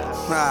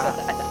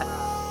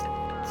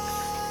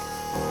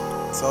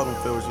Told them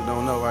feel what you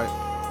don't know, right?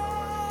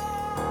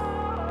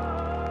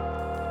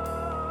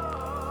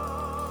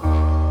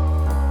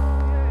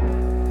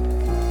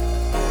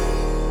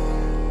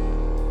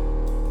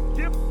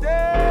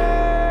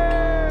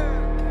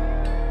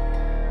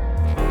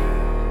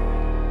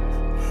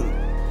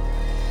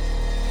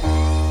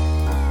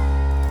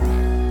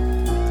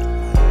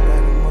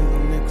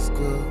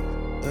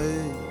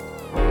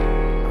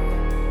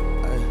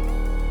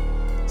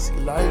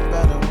 Life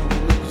better when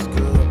your niggas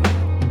good.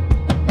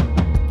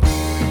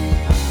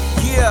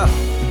 Yeah,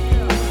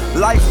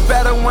 life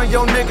better when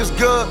your niggas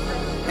good.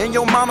 And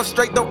your mama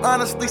straight though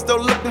honestly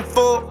still looking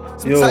for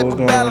some type of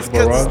balance,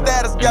 cause the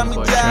status got me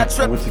down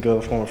tripping. We're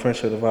together from a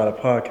Friendship Divided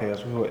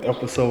podcast. We were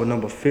episode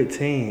number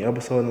 15.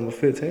 Episode number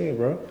 15,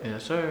 bro.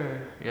 Yes,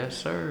 sir. Yes,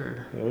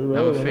 sir. Yeah, we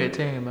rolling, number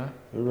 15, man.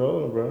 We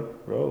rolling, bro.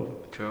 Rolling.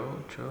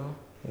 True.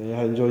 Yeah,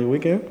 how you enjoy your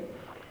weekend?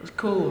 It was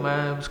cool,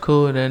 man. It was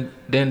cool.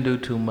 Didn't do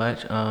too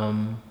much.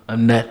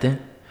 Nothing.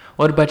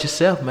 What about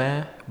yourself,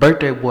 man?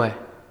 Birthday boy.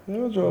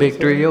 Yeah, Big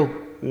 3-0.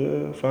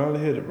 Yeah, finally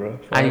hit it, bro.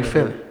 How you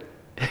feeling?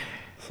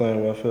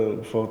 Same way I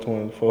felt before 30.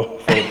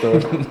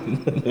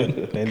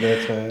 Ain't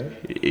that time.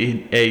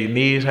 Hey, your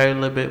knees hurt a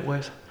little bit,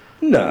 Wes?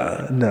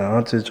 Nah,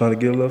 I'm just trying to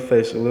get a little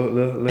face, a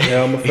little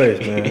hair on my face,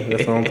 man.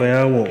 That's the only thing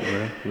I want,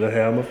 man. A little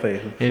hair on my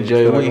face.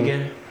 Enjoy your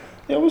weekend?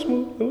 Yeah, it was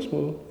smooth. It was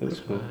smooth.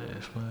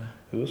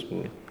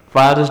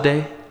 Father's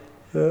Day?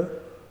 Yeah.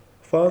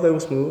 Father's Day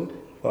was smooth.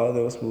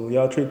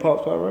 Y'all treat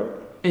Pops all right?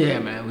 Yeah,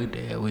 man, we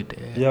did.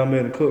 Y'all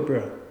made him cook,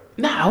 bro?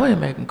 Nah, we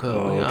didn't make him cook.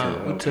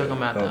 We took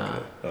him out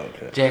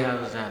Okay. J.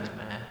 Alexander,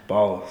 man.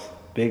 Boss.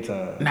 Big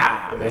time.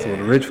 Nah, That's man.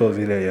 what the rich folks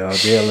eat at, y'all.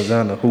 J.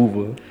 Alexander, Hoover.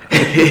 You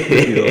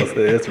know what I'm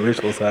saying? That's the rich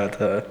folks side of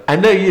time. I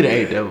know you done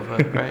ate that before,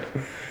 right?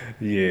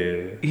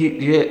 Yeah.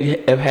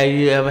 Have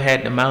you ever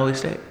had the Maui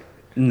steak?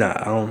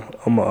 Nah,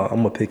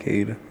 I'm a picky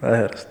eater. I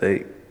had a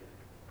steak.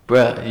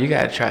 Bruh, you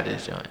gotta try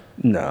this joint.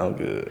 Nah, I'm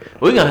good.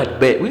 We gonna have to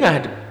bet.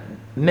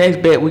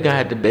 Next bet, we gonna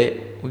have to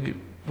bet. We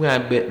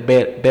gonna bet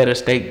better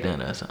steak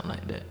dinner or something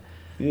like that.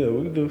 Yeah,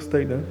 we can do a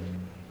steak then.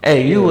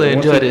 Hey, you would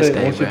enjoy this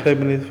steak, once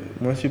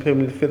you pay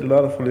me the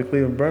 $50 for the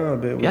Cleveland Brown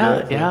bet.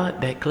 Y'all,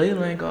 that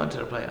Cleveland ain't going to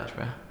the playoffs,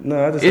 bro.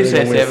 No, I just it's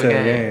said at 7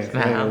 games.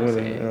 Nah, I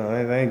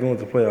ain't going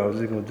to the playoffs.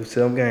 Just going to do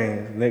 7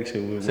 games. Next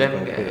year we'll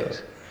 7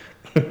 games.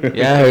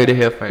 Y'all heard it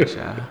here first,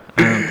 y'all.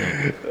 I don't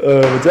think.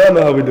 But y'all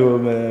know how we do it,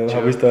 man.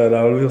 How we start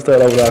out. We're going to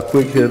start out with our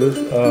quick hitters.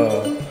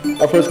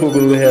 Our first quick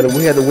hitter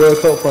we had the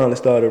World Cup finally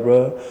started,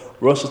 bro.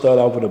 Russia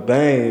started off with a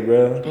bang,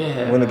 bro.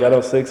 Yeah. When it got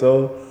up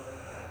 6-0.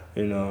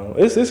 You know,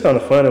 it's kind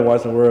of funny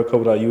watching the World Cup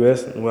without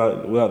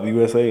the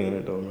USA in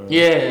it, though, man.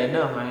 Yeah,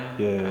 no,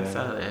 man. Yeah. I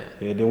saw that.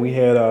 Yeah, then we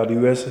had the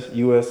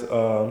U.S.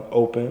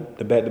 Open,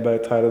 the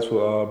back-to-back titles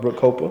for Brooke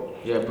Koepka.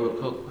 Yeah, Brooke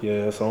Koepka.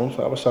 Yeah, so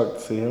I was shocked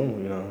to see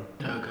him, you know.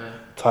 Okay.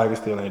 Tiger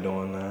still ain't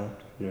doing now,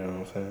 you know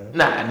what I'm saying?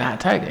 Nah,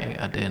 Tiger ain't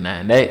out there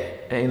now. They,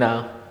 you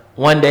know,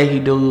 one day he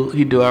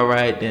do all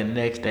right, then the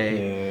next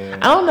day. Yeah.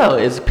 I don't know.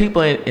 Is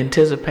people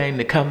anticipating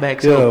to come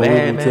back so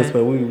bad, man? We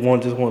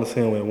just want to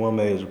see him win one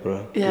major,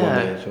 bro. Yeah. One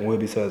major, and we'll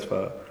be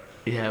satisfied.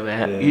 Yeah,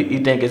 man. Yeah. You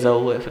think it's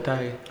over with for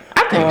Tiger?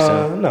 I think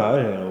so. No,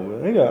 it ain't over.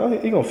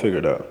 He gonna figure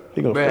it out. I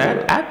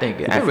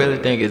really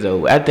think it's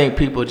over. I think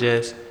people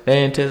they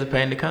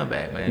anticipating the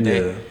comeback, man.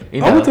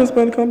 I'm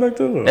anticipating the comeback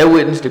too, though. They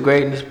witnessed the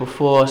greatness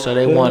before, so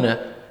they don't want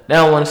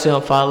to see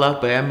him fall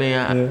off. But I mean,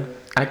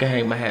 I can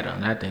hang my hat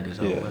on. I think it's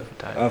over with for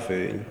Tiger.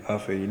 I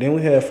feel you. Then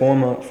we had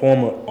former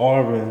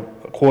Auburn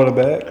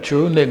quarterback.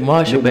 True, Nick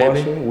Marshall,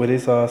 baby. With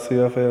his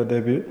CFL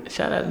debut.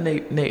 Shout out to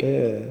Nick.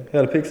 Yeah, he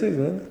had a pick 6,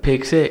 man.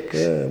 Pick 6.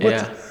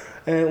 Yeah.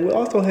 And we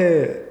also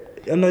had,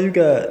 I know you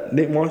got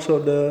Nick Marshall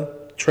up there,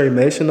 Trey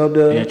Mason up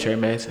there. Yeah, Trey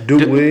Mason.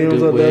 Duke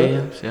Williams up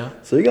there. Yeah.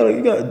 So you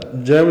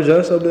got Jeremy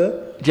Johnson up there.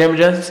 Jeremy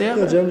Johnson,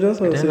 Yeah, Jeremy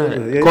Johnson up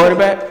there. Yeah,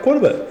 Quarterback.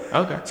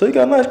 Okay. So you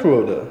got a nice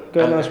crew up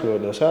there.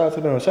 Shout out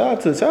to them. Shout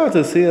out to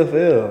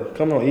CFL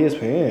coming on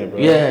ESPN, bro.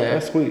 Yeah.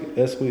 That's sweet.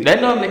 They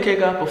normally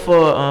kick off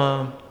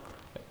before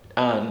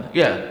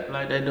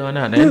like they doing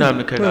now. They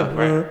normally kick off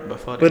right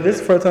before. But this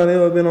is the first time they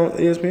ever been on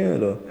ESPN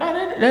though.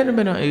 No, they've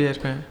been on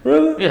ESPN.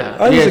 Really? Yeah.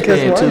 I used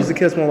to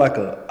catch them on like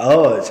a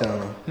odd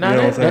channel. No, you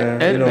know what I'm saying?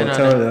 They a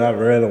channel that I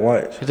rarely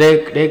watch.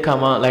 They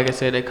come on, like I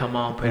said, they come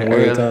on pretty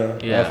early. Time.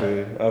 Yeah.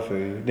 I feel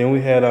you. Then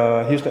we had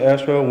Houston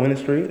Astros winning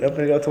streak. I think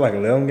they got to like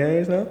 11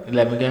 games now.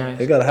 11 games.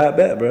 They got a hot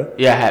bat, bro.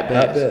 Yeah, hot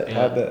bat.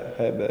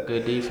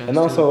 Good defense. And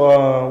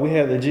also we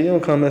had the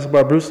GM comments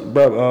about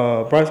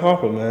Bryce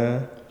Harper,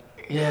 man.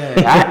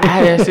 Yeah,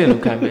 I didn't see them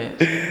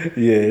comments.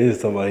 Yeah, it's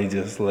somebody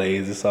just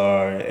lazy,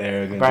 sorry,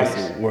 arrogant,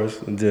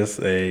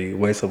 just a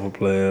waste of a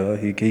player.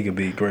 He could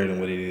be greater than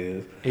what he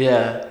is.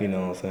 Yeah. You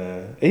know what I'm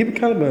saying? He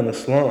kind of been in a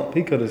slump.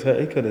 He cut his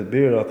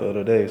beard off the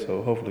other day,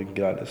 so hopefully he can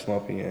get out the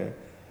slump again.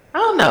 I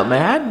don't know,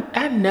 man.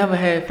 I never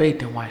had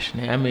faith in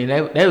Washington. I mean,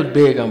 they was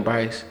big on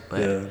Bryce. But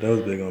yeah, that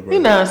was big on Bryce. You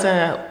know what I'm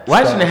saying?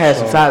 Washington had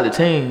some solid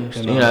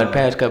teams, the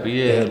past couple of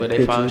years, but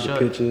they fall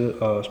short.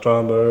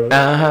 Stromberg.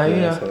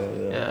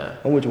 Yeah.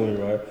 I'm with you when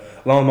you're right.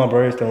 As long as my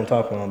Braves stay on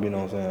top of them, you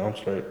know what I'm saying? I'm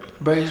straight.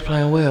 Braves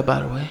playing well,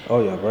 by the way.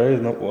 Oh yeah,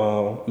 Braves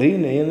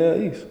leading the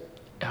NL East.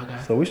 Okay.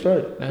 So we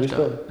straight. That's We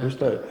dope. straight. We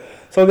straight.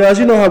 So guys,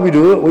 you know how we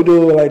do it. We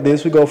do it like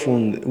this.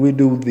 We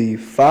do the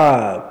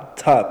 5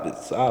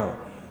 topics.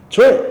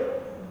 Trent,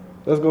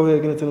 let's go ahead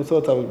and get into the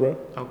subtopics, bro.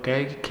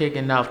 Okay,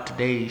 kicking off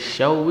today's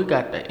show, we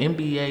got the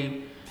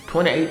NBA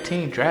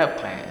 2018 draft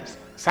class.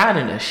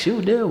 Signing a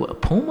shoe deal with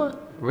Puma?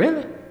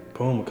 Really?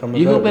 Puma coming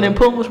You back. hooping in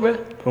Pumas, bro?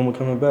 Puma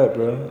coming back,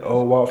 bro.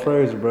 Old Walt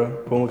Frazier, bro.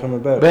 Puma coming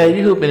back. Bro,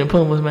 you hooping in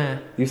Pumas,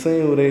 man. You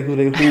seen who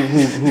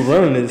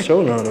running this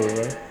show now, though,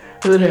 bro?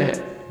 Who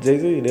that?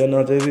 Jay-Z. They're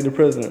now Jay-Z the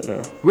president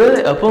now.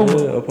 Really? A Puma?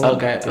 Yeah, a Puma.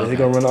 Okay. Yeah, he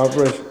gonna run the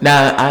operation.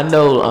 Now, I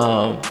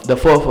know the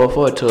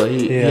 444 tour,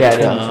 he had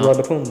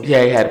the Pumas.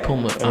 Yeah, he had a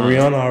Puma. And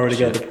Rihanna already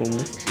got the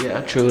Pumas.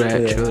 Yeah, true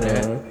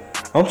that.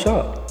 I'm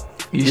shocked.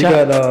 You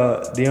got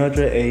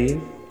DeAndre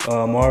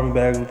A, Marvin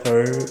Bagley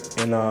III,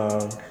 and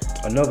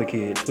another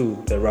kid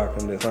too that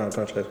rocking that signed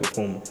contracts with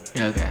Puma.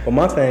 Okay. But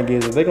my thing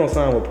is, if they gonna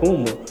sign with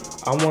Puma,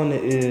 I wonder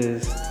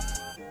is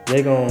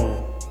they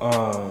gonna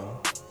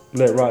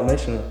let Rock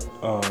Nation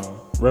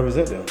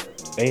represent them,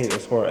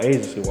 as far as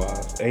agent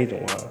wise. I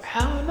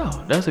don't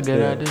know. That's a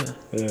good idea.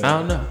 Yeah. I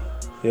don't know.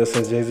 Yeah,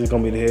 since Jay-Z's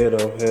gonna be the head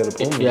of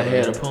Puma. Yeah,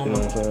 head of Puma. You know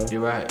what I'm saying?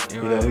 You're right. He's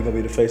gonna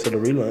be the face of the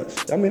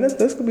relaunch. I mean,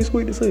 that's gonna be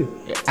sweet to see.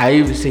 I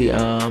even see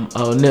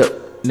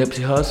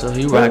Nipsey Hussle.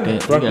 He rocking.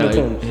 the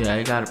Pumas. Yeah,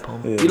 he got a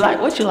Puma. Yeah. You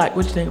like what you like?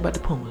 What you think about the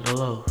Pumas? The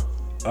lows.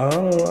 I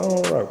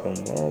don't rock Puma.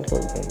 I don't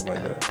fuck with Puma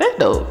like that. They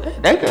dope.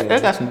 They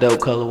got some dope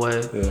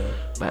colorways. Yeah.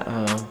 But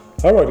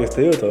I rock their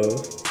steel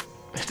toes.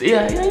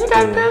 yeah, you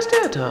got a pair of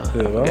steel toes.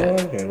 Yeah, Okay. I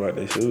can't rock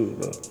their shoes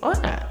though. Why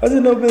not? I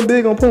just never been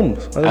big on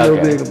Pumas.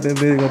 Been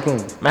big on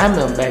Pumas. Man, I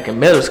remember back in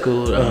middle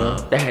school,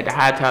 they had the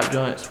high top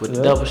joints with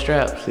the double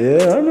straps.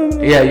 Yeah, I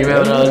remember. Yeah, you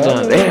remember those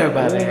joints?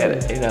 Everybody had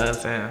it. You know what I'm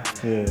saying?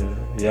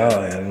 Yeah,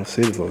 y'all had them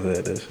city folks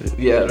had that shit.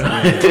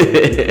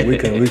 Yeah. we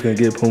can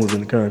get Pumas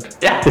in the country.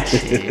 Yeah,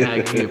 shit,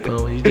 I can get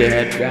Puma. You just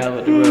had to drive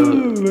up the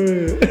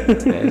road.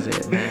 That's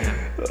it,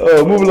 man.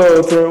 Oh, moving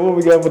on, Turn. What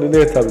we got for the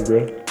next topic,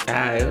 bro?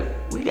 Alright,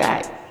 we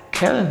got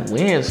Kellen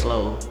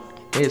Winslow.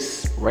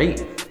 His rape,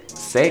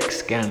 sex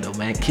scandal,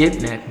 man,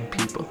 kidnapping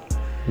people.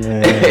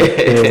 Man,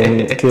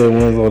 Kid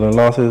Winslow done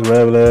lost his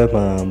rabbit ass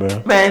mind,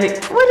 bro. Man,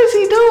 what is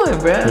he doing,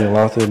 bro? He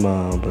lost his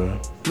mind, bro.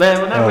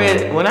 Man,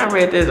 when I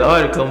read this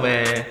article,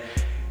 man,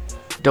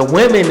 the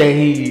women that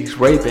he's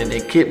raping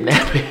and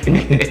kidnapping,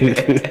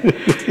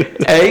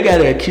 and he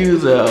got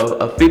accused of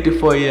a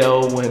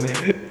 54-year-old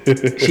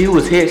woman. She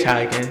was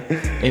hitchhiking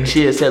and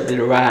she accepted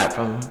a ride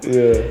from him.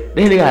 Yeah.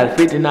 Then he got a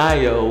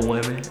 59-year-old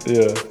woman.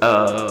 Yeah.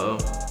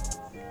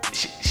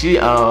 She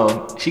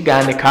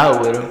got in the car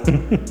with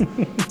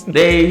him.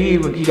 Then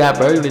he got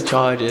burglary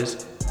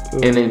charges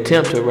and an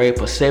attempt to rape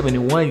a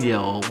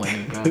 71-year-old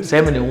woman, bro.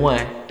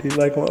 71. He's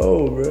like my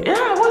old, bro.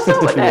 Yeah, what's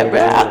up with that,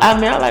 bro? I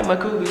mean, I like my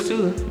cougars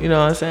too. You know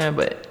what I'm saying?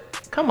 But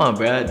come on,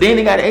 bro. Then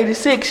he got an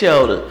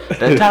 86-year-old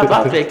to top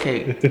off that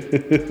cake.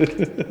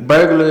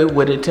 Burglary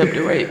with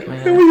attempted rape,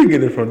 man. Where you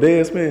get it from,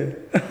 Dance Man?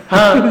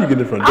 Huh? Where you get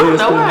it from, I don't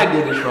Dance know where Man? I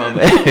get it from,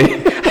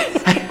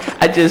 man.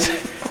 I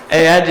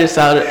just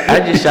saw the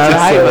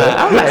hype man.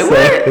 I'm like,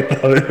 what? I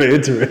thought it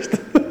was interesting.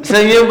 So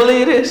you don't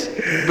believe this,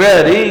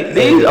 bro?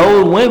 These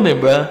old women,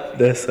 bro.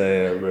 That's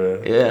sad,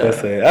 bro. Yeah. That's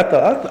sad.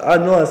 I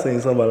know I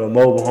seen somebody on a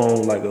mobile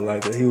home like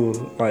he was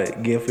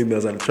like getting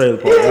females at a trailer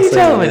park. Yeah, you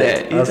told me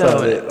that. I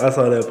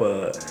saw that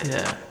part.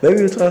 Yeah. Maybe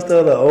he was trying to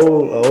start an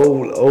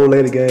old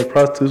lady gang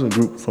prostitution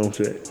group or some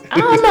shit. I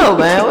don't know,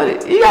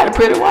 man. You got a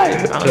pretty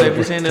wife. I don't know if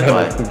you seen this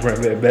wife.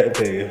 Bring that back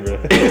page,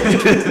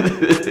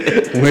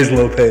 bro.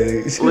 Winslow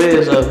page.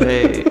 Winslow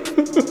page.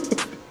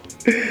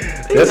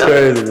 That's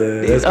crazy,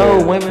 man. These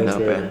old women, though,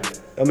 bro.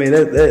 I mean,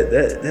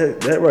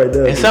 that right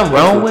there. Is something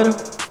wrong with him?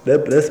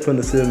 That's putting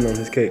the cinnamon on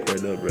his cake right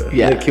there, bro.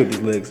 Yeah. That killed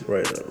his legs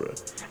right there, bro.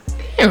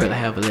 He didn't really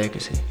have a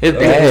legacy. His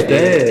dad His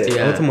did. dad.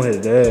 Yeah. I'm talking about his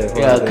dad.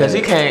 Yeah, because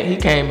he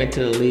came into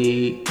the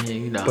league, and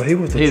you know. But he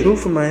was the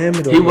truth from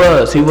Miami, though. He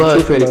was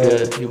pretty man.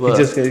 good. He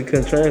was. He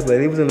couldn't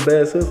translate. He was in the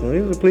bad system. He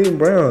was the Cleveland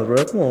Browns,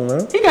 bro. Come on,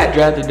 man. He got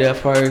drafted there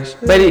first,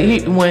 but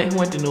he went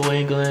to New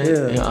England.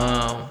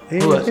 Yeah.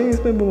 And, He ain't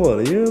spent but what,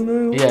 a year in New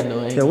England? Yeah, New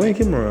England. Yeah, we ain't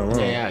keep him around,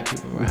 huh? Yeah, I keep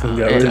him We around.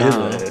 got rid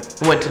of his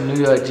ass. Went to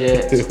New York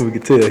Jets. We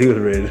could tell he was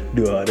ready to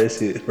do all that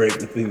shit,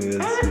 raping females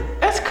and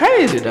shit. That's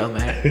crazy though,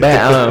 man.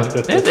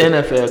 But his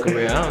NFL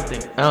career, I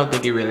don't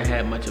think he really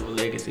had much of a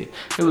legacy.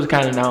 He was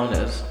kind of known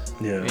as,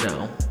 Yeah. you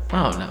know,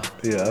 I don't know.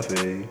 Yeah, I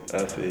feel you.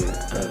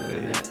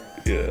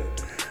 Yeah.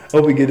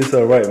 Hope we get this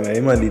all right, man.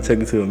 He might need to take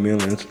it to a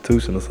mental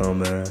institution or something,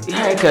 man.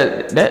 Yeah,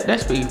 cause that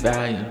speaks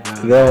volumes,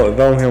 bro. If I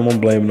don't hear him, I'm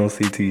blaming on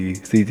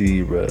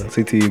CTE, bro.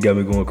 CTE got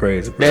me going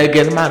crazy, bro. They'll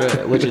get him out of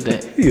it. What you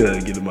think? Yeah,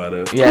 get him out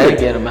of it. Yeah, they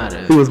get him out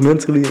of He it. was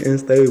mentally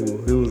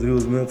unstable. He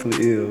was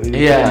mentally ill.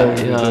 Yeah,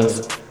 you know,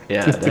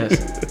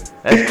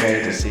 that's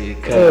crazy to see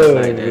it cut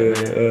like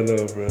that, man. I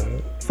know, bro.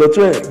 So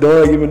Trent, go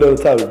ahead and give me another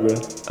topic,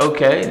 bro.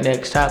 Okay,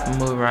 next topic,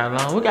 moving right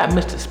along. We got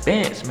Mr.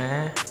 Spence,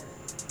 man.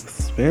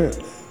 Spence.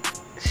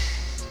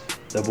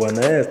 That boy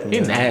nasty, man. He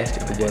nasty,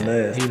 man. That boy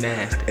nasty. He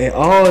nasty. And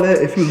all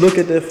that, if you look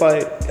at that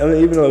fight, I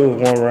mean, even though it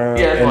was one round,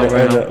 Yeah,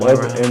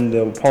 and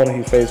the opponent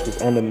he faced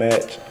was on the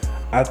match,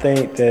 I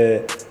think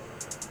that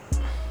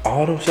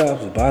all them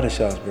shots was body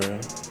shots, bro.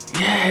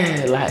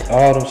 Yeah, like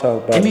all them shots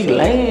was body shots. And he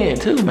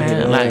land too,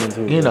 man. Like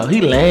too, you know,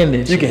 he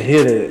landing. You can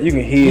hear it. You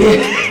can hear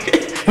it.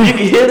 You can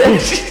hear that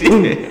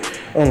shit.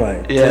 I'm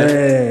like,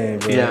 dang,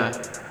 bro. Yeah.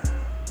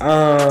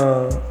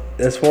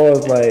 As far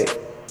as like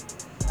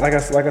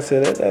I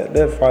said,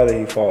 that fighter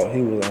he fought,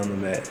 he was on the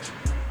match.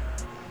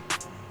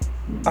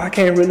 I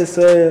can't really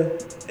say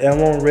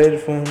I'm ready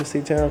for him to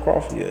see Terrence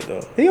Crawford yet,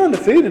 though. He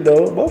undefeated,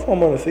 though. Both of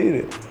them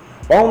undefeated.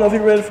 But I don't know if he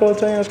ready for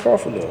Terrence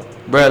Crawford, though.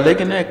 Bro,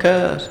 looking at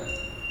Cuz.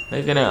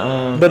 Looking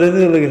at But it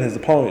is looking at his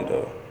opponent,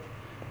 though.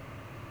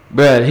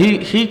 Bro,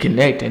 he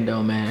connecting,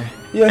 though, man.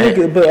 Yeah, he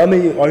could. But I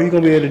mean, are you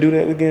gonna be able to do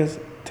that against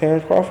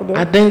Terrence Crawford, though?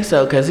 I think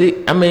so, cause he.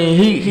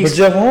 But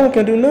Jeff Horn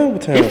can do nothing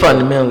with Terrence. He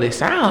fundamentally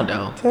sound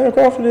though. Terrence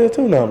Crawford is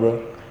too now,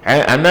 bro.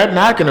 I'm not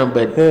knocking him,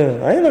 but yeah,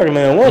 I ain't knocking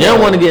man. You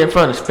don't want to get in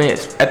front of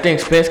Spence. I think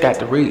Spence got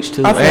the reach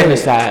too, and the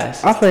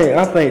size. I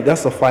think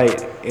that's a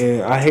fight,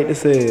 and I hate to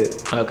say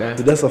it. Okay.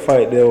 But that's a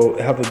fight that'll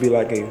have to be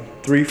like a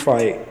 3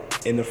 fight,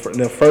 and the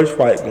first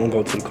fight gonna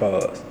go to the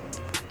cards.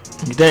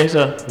 You think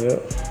so? Yeah.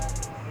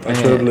 I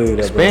should believe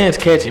that. Spence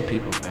catching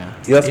people, man.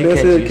 Yeah,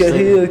 Spence is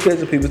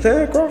catching people.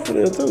 Terrence Crawford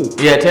is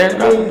too. Yeah, Terrence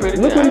Crawford pretty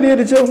good. Look what he did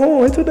to Jeff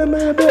Horn. He took that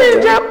man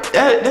down.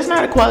 That's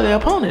not a quality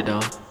opponent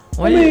though.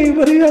 But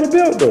he had a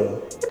belt though.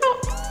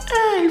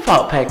 He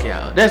fought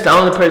Pacquiao. That's the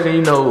only person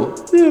you know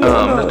that's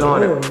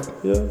doing it.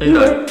 Yeah. You're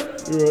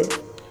right.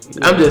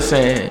 I'm just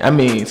saying. I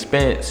mean,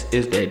 Spence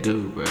is that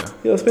dude, bro.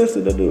 Yeah, Spence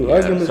is that dude.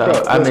 I give him his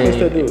props. I mean,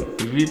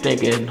 if you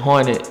thinking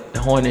Hornet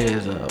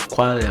is a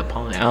quality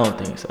opponent, I don't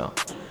think so.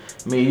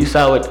 I mean, you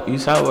saw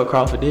what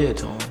Crawford did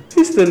to him.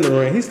 He stood in the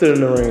ring. He stood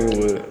in the ring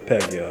with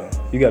Pacquiao.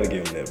 You got to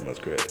give him that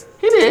much credit.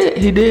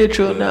 He did,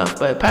 true enough.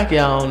 But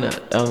Pacquiao on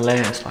the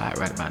landslide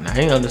right about now.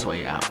 He on his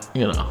way out,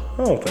 you know.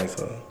 I don't think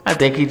so. I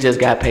think he just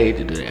got paid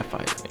to do that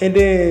fight. And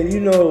then,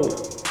 you know,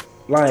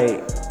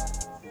 like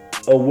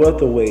a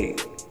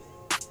welterweight.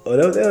 Oh,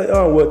 they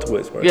are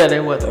welterweights, right? Yeah,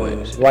 they're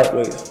welterweights.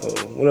 Lightweights,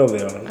 or whatever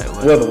they are.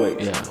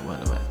 Welterweights. Yeah,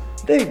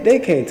 welterweight. They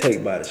can't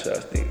take body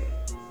shots, dude.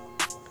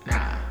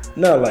 Nah.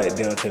 Not like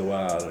Deontay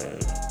Wilder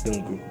and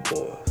them group of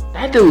boys.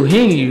 That dude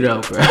hitting you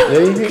though, bro. Yeah.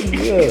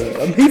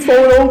 I mean, he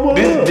folded them up.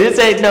 This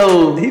ain't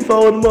no. He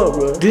folded them up,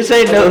 bro. This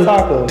ain't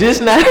no.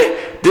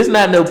 This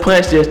not no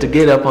punch just to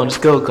get up on the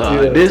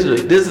scorecard. Yeah. This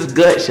is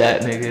gut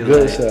shot, nigga.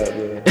 Gut shot,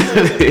 bro.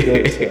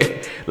 Gut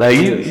shot. Like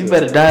you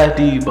better dive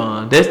these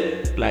bombs.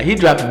 That's like he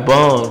dropping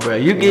bombs, bro.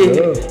 You get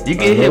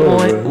hit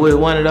with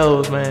one of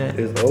those, man.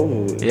 It's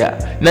over with.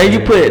 Yeah. Now you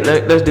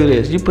let's do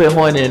this. You put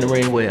Hornet in the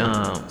ring with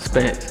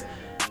Spence.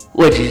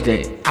 What you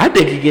think? I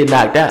think he get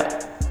knocked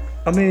out.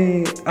 I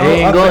mean, he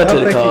ain't going to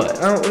the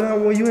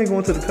card. Well, you ain't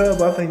going to the card,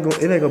 but I think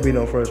it ain't gonna be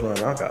no first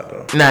round knockout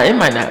though. Nah, it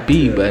might not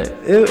be, but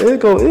it'll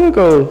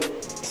go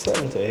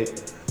 7 to 8.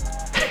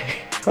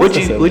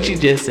 What you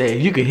just said?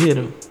 You can hit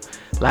him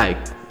like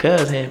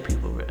Cuz hand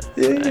people, bro.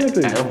 Yeah, he hand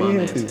people.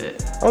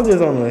 I'm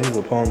just on his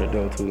opponent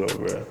though too, though,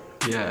 bro.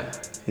 Yeah.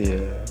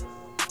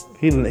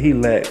 He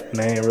lacked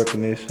name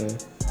recognition,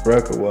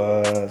 record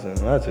wise, and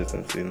I just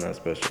didn't see nothing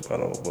special about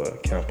old boy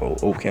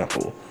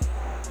Ocampo.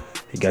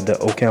 He got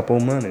that Ocampo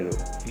money though.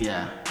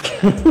 Yeah.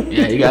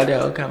 Yeah, he got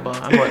that Ocampo.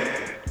 Man,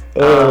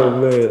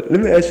 let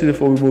me ask you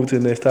before we move to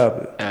the next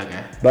topic.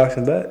 Okay.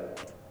 Boxing back?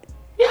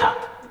 Yeah,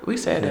 we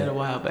said that a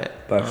while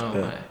back. Boxing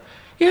back. Man.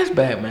 Yeah, it's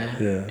bad, man.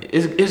 Yeah.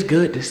 It's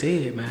good to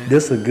see it, man.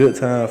 This is a good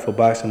time for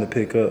boxing to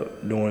pick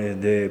up during his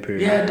dead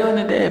period. Yeah, during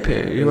the dead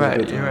period. You're right.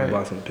 It's a good time for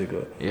boxing to pick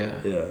up. Yeah.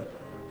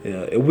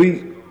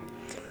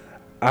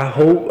 I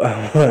hope,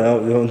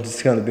 I'm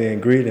just kind of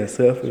being greedy and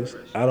selfish.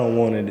 I don't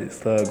want it to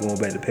start going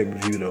back to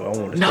pay-per-view though. I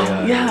want it to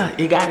stay out.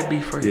 It gotta be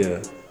free.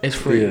 Yeah. It's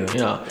free. Yeah. You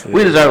know,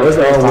 we deserve it.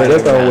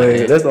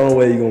 That's the only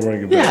way you're gonna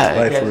bring it back.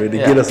 Like for real, to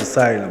get us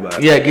excited about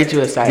it. Yeah, get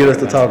you excited. Get us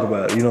to talk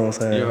about it. You know what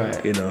I'm saying? You're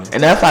right. You know.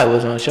 And that fight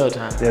was on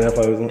Showtime. Yeah, that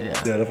fight was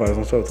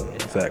on Showtime.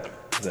 Exactly.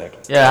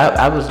 Yeah,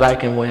 I was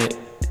liking when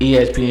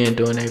ESPN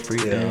doing their free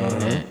thing,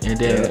 and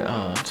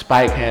then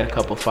Spike had a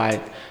couple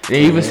fights. And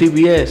even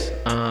CBS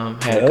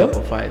had a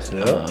couple fights.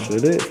 Yeah, sure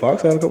did.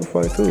 Fox had a couple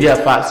fights too. Yeah,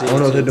 Fox did. I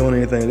don't know if they're doing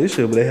anything this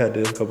year, but they had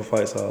a couple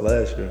fights all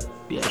last year.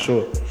 Yeah, for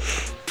sure.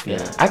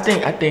 Yeah, I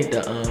think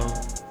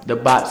the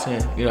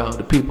boxing, you know,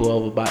 the people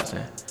over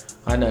boxing.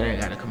 I know they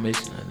got a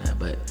commission on that,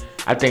 but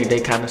I think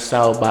they kind of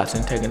saw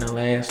boxing taking a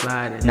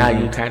landslide, and now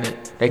they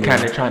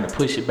kind of trying to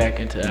push it back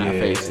into our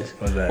faces,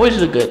 which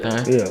is a good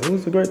thing. Yeah, it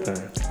was a great thing.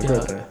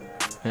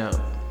 Yeah.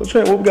 Well,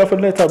 Trent, what we got for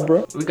the next topic,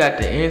 bro? We got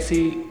the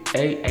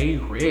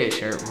NCAA red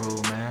shirt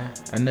rule, man.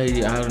 I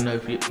don't know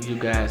if you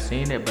guys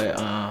seen it, but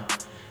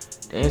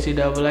the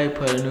NCAA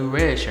put a new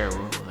red shirt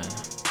rule in.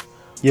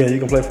 Yeah, you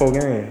can play 4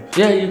 games.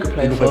 Yeah, you can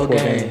play 4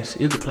 games.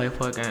 You can play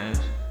 4 games.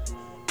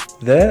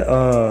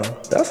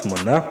 That's a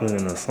monopoly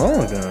in a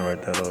song gun right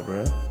there, though,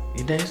 bro.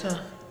 You think so?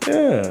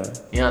 Yeah.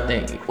 You don't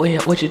think?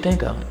 What you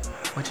think of it?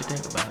 What you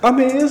think about it? I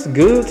mean, it's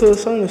good to a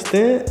certain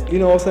extent, you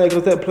know what I'm saying?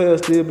 Because that player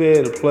still be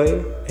able to play,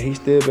 and he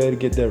still be able to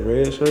get that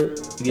red shirt.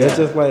 Yeah. That's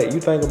just like,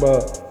 you think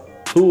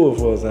about Tua,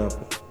 for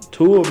example.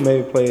 Tua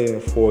maybe played in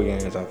 4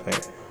 games, I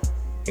think,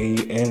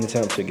 and the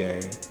championship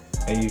game,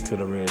 and you could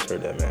have red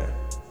shirt that man.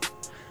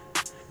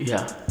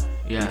 Yeah.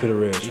 You could have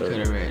red shirt. You could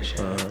have red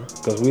shirt.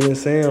 Because we didn't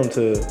see him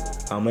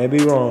I may be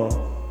wrong,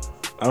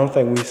 I don't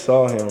think we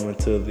saw him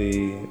until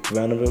the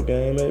Vanderbilt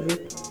game, maybe.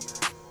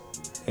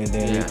 And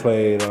then he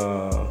played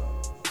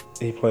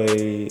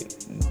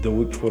the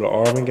week before the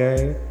Auburn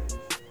game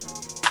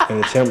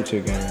and the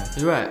championship game.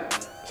 You're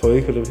right. So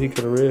he could have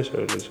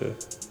redshirted this year.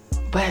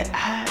 But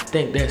I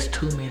think that's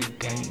too many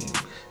games.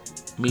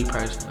 Me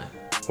personally.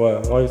 Why?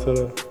 Why you say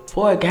that?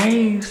 4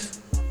 games.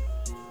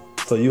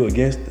 So you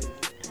against it?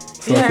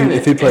 So yeah,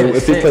 if he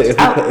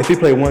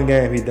play 1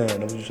 game, he done.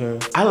 That's what you're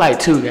saying? I like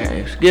 2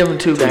 games. Give him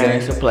 2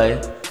 games to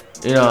play.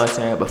 You know what I'm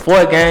saying? But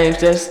 4 games,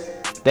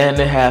 that's damn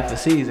near half a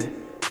season.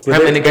 But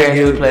how many games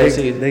do we play a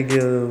season? They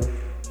give,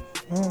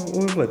 what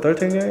we play,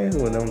 13 games?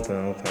 Well, I'm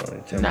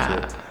talking.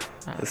 Nah.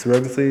 It's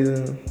regular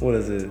season, what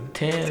is it?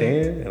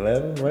 10,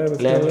 11, right?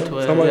 11,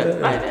 12, something like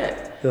that. Like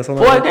that. Yeah, 4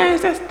 like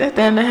games, that's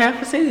damn near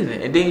half a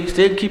season. And then you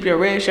still keep your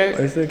red shirt?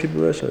 You still keep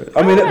your red shirt.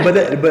 I mean, but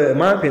in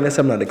my opinion, that's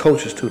something like the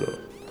coaches too, though.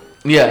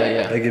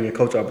 Yeah. They give the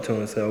coach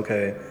opportunity to say,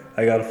 okay,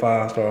 I got a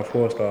 5-star,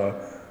 4-star.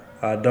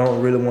 I don't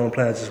really want to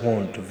play. I just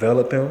want to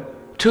develop him.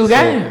 2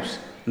 games.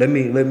 Let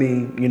me,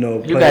 you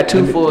know. You got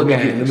 2 full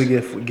games. Let me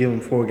give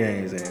him 4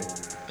 games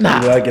in.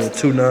 Nah. I give him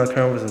 2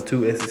 non-conference and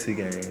 2 SEC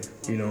games.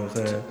 You know what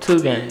I'm saying?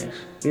 2 games.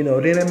 You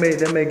know, then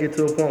that may get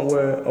to a point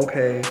where,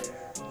 okay,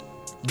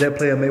 that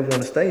player may want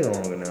to stay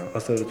longer now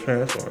instead of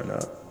transferring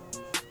out.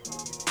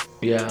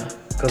 Yeah.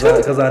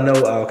 Because I know,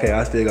 okay,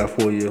 I still got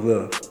 4 years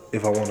left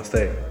if I want to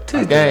stay.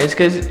 2 games,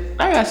 because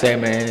like I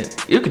said, man,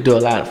 you could do a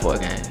lot in 4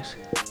 games.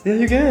 Yeah,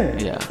 you can.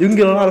 Yeah. You can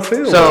get a lot of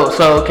field.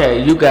 So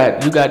okay, you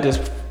got this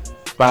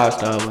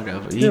 5-star or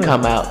whatever. He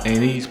come out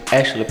and he's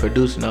actually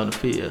producing on the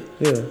field.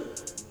 Yeah.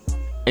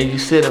 And you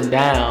sit him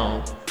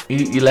down.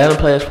 You let him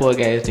play his 4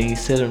 games, then you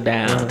sit him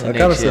down to next year. I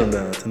gotta sit him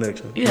down to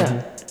next year. Yeah.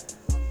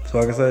 Mm-hmm. So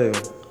I can say.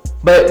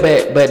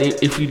 But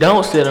if you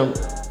don't sit him,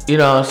 you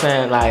know what I'm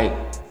saying? Like,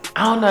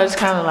 I don't know. It's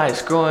kind of like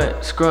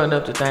screwing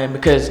up the thing,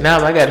 because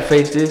now I got to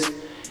face this.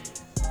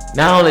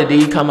 Not only did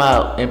he come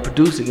out and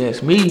produce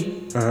against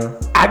me,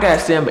 I got to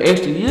send him an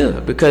extra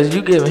year because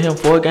you giving him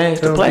 4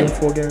 games to play.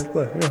 4 games to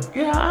play.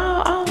 Yeah.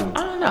 I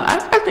don't know.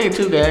 I think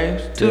 2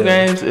 games. 2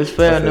 games is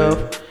fair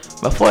enough.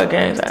 But 4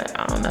 games,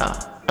 I don't know.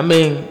 I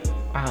mean,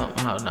 I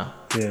don't know.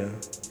 Yeah.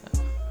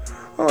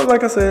 Oh,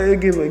 like I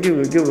said, give a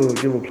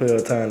player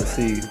time to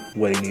see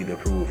what he need to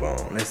improve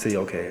on. Let's see,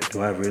 okay, do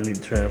I really need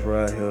to transfer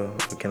out here,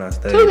 or can I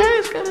stay? 2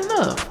 games good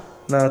enough.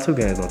 Nah, 2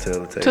 games don't tell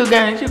the tale. 2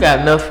 games, you got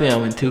enough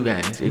film in 2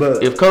 games.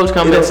 If coach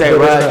come in and say,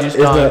 Rod, you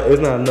start.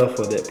 It's not enough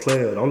for that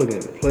player. I'm looking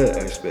at the player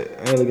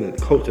aspect. I ain't looking at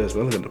the coach aspect.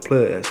 I'm looking at the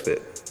player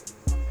aspect.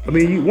 I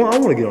mean, I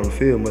want to get on the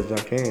field as much as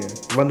I can.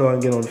 If I know I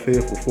can get on the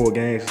field for 4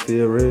 games and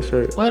still red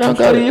shirt. Why don't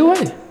go to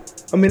UA?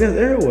 I mean, that's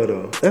everywhere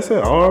though. That's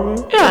at Auburn.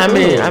 Yeah, I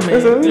mean,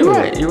 you're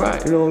right. You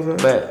know what I'm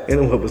saying? But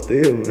anyway, but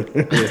still,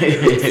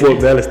 Fort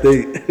Valley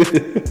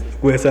State,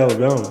 West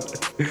Alabama.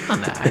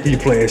 You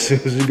playing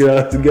shoes, you get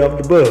off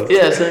the bus.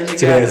 Yeah, so you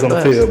get off the bus. On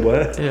the field,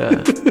 boy.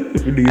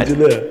 Yeah. We need you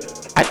there.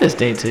 I just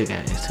think 2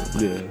 games too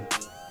much.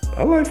 Yeah.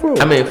 I like 4.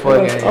 I mean, 4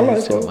 games I like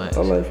is too 4. much.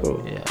 I like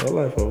 4. Yeah. I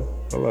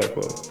like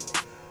 4.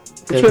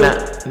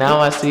 Because now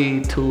I see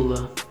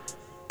Tula.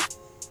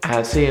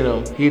 I seen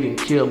him. He didn't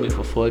kill me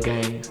for 4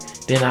 games.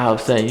 Then all of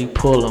a sudden you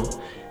pull him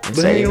and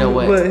say, you know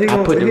what?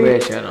 I put the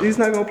red shirt on. He's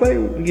not gonna play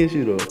against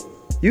you though.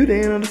 You the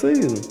end of the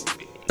season.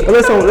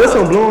 Unless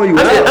I'm blowing you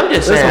out. I'm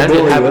just saying. I'm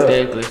just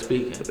hypothetically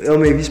speaking. I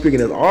mean, if you're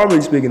speaking as Auburn,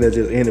 you're speaking as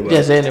just anybody.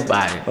 Just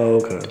anybody.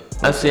 Oh, okay.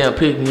 I see him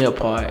pick me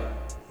apart.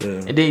 Yeah.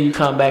 And then you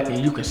come back and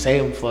you can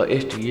save him for an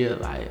extra year,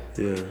 like.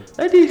 Yeah.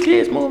 Let these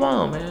kids move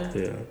on, man.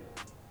 Yeah.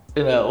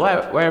 You know,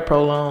 why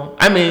prolong?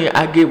 I mean,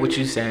 I get what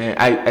you're saying.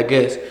 I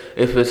guess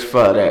if it's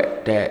for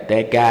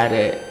that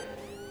guy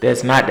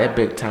that's not that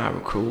big time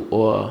recruit,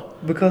 or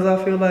because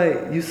I feel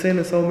like you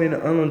sending so many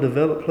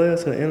undeveloped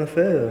players to the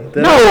NFL.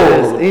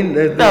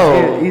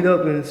 That eat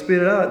up and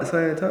spit it out at the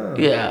same time.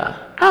 Yeah,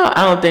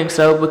 I don't think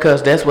so,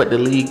 because that's what the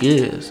league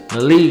is.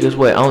 The league is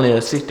what, only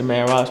a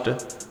 60-man roster.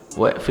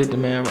 What,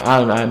 50-man? I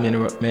don't know how many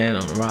man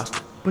on the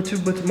roster.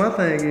 But my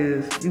thing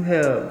is, you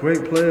have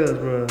great players,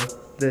 bro,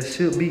 that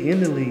should be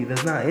in the league.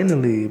 That's not in the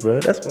league, bro.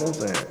 That's what I'm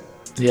saying.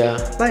 Yeah.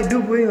 Like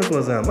Duke Williams, for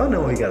example. I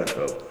know he got a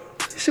trouble.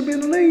 He should be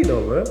in the league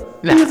though, bro.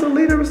 Nah. He's a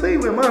leader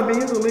receiver. In my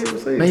opinion, he's a leader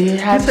receiver. But he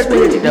had speed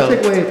though. You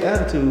take away his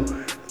attitude,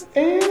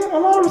 and a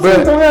lot of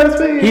receivers don't have the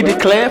speed. He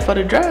declared for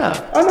the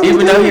draft,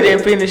 even though he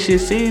didn't finish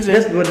his season.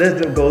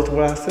 That goes to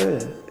what I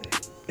said.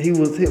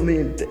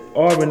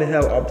 Auburn didn't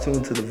have an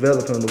opportunity to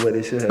develop him the way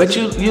they should have. But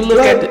you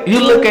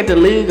look at the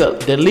league.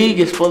 The league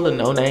is full of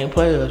no-name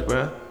players,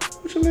 bro.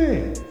 What you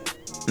mean?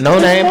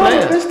 No-name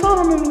players. They start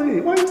them in the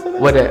league. Why you say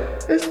that? What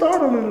that? They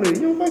start them in the league.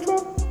 You don't think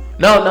so?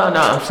 No.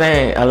 I'm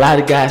saying a lot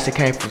of guys that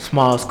came from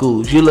small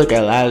schools. You look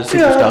at a lot of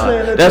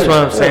superstars. That's what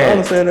I'm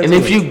saying. And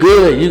if you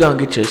good, you gonna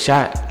get your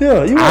shot.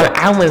 Yeah, you.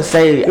 I wouldn't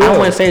say. I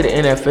wouldn't say the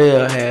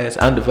NFL has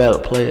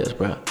undeveloped players,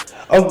 bro.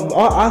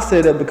 I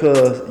say that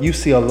because you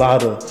see a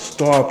lot of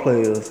star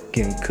players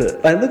getting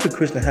cut. Like look at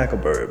Christian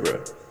Hackenberg,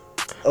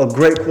 bro. A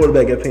great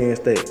quarterback at Penn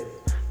State.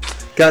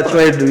 Got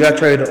traded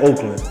to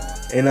Oakland,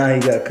 and now he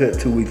got cut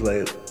 2 weeks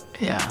later.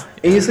 Yeah.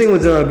 And you see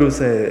what John Gruden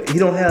said. He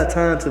don't have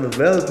time to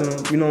develop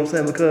him. You know what I'm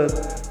saying?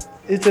 Because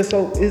it's just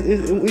so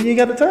you ain't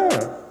got the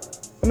time.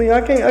 I mean,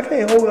 I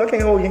can't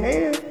hold your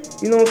hand.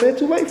 You know what I'm saying?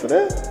 Too late for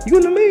that. You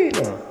in the league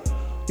now.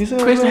 You see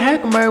Christian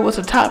Hackenberg was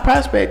a top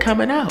prospect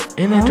coming out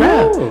in the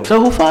draft.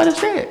 So who fault is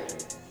that?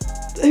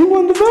 He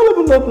wasn't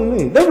developing nothing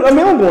to me.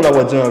 I'm going out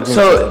what John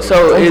Gruden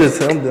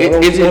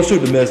said. Don't shoot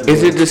the message.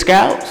 Is it the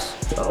scouts?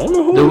 I don't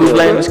know who. Do we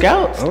blame the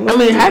scouts? I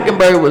mean,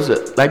 Hackenberg was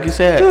like you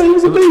said. Yeah, he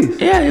was a beast.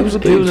 Yeah, he was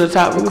a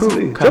top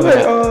recruit coming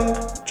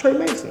out. Trey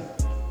Mason.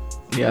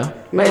 Yeah,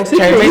 man.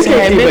 Trey Mason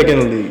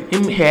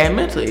he had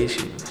mental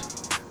issues.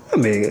 I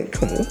mean,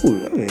 come on.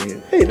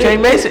 Trey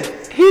Mason,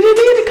 he didn't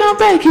need to come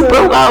back. He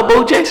broke all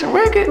Bo Jackson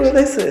records. Bro,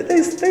 they said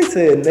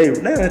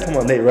Nate. Now they're talking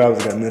about Nate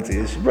Roberts got mental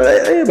issues. Bro,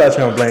 everybody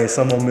trying to blame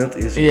someone on mental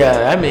issues.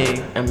 Yeah, I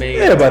mean,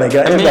 everybody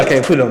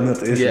can't put it on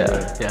mental issues. Yeah, bro.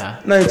 yeah.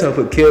 Now you trying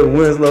to put Kevin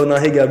Winslow. Now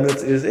he got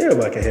mental issues.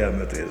 Everybody can have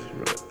mental issues,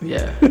 bro.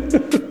 Yeah.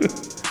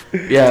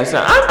 Yeah,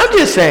 so I'm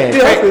just saying,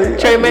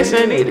 Trey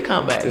Mason need to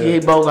come back. He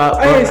broke out.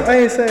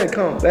 I ain't saying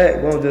come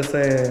back, but I'm just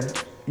saying,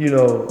 you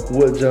know,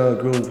 what John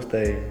Gruden was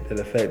saying, that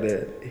the fact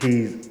that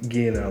he's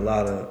getting a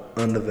lot of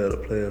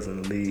undeveloped players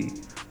in the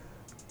league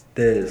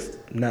that's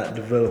not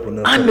developed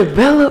enough.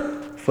 Undeveloped?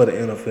 For the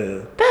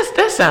NFL.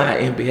 That sound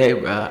like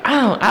NBA, bro.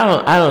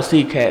 I don't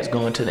see cats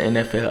going to the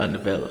NFL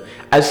undeveloped.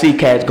 I see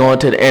cats going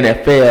to the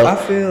NFL. I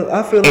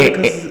feel like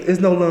it's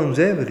no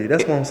longevity.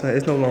 That's what I'm saying.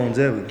 It's no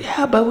longevity.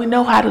 Yeah, but we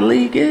know how the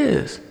league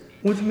is.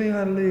 What you mean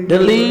how the league? The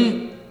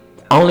league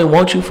only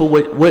wants you for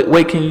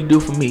what can you do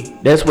for me?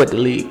 That's what the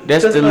league.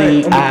 That's just the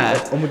league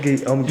eyes. I'm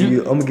gonna give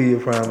you a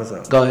prime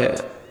example. Go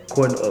ahead.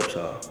 Courtney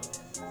Upshaw.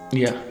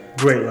 Yeah.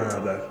 Great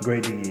linebacker.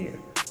 Great DN.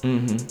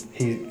 Mm-hmm.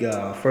 He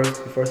got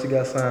first he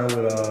got signed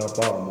with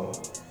Baltimore.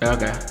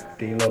 Okay.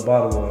 Then he left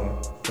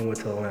Baltimore and went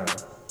to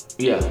Atlanta.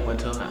 Yeah, went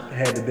to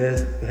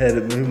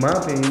Atlanta. In my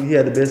opinion, he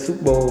had the best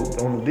Super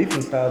Bowl on the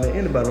defense side than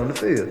anybody on the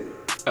field.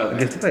 Okay.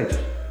 Against the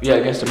Patriots. Yeah,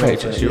 against the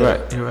Patriots. You're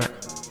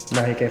right.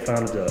 Now he can't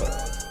find a job.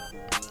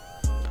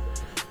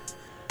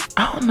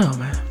 I don't know,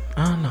 man.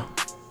 I don't know.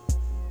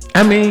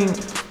 I mean,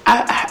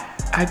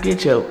 I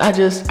get you. I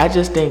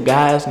just think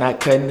guys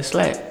not cutting the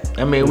slack.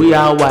 I mean, we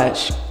all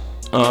watch.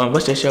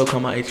 What's that show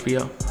come on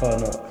HBO?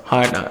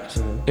 Hard Knocks.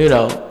 Mm-hmm. You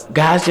know,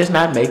 guys just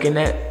not making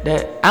that.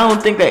 I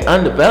don't think they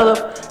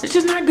undeveloped. It's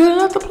just not good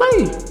enough to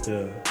play.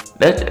 Yeah.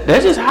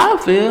 That's just how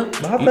I feel.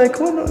 But I think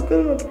Courtney not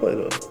good enough to play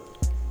though.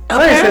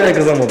 I ain't saying that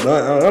because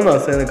I'm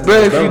not saying that because bro,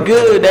 if you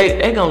good,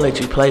 they gonna let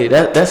you play.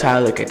 That's how I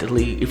look at the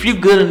league. If you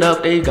good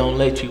enough, they gonna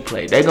let you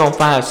play. They gonna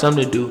find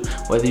something to do.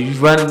 Whether you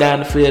running down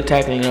the field,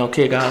 tackling on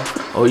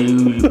kickoff, or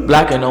you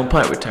blocking on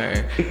punt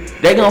return,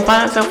 they gonna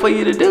find something for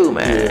you to do,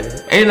 man. Yeah.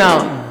 And, you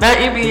know, now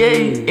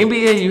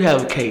NBA you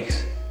have a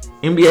case.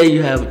 NBA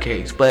you have a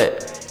case,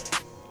 but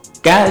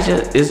guys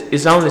just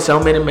it's only so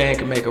many men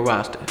can make a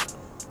roster.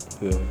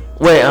 Yeah.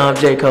 What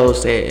J. Cole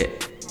said.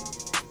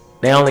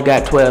 They only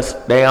got 12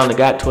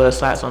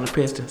 slots on the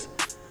Pistons.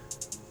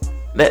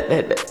 That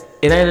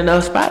it ain't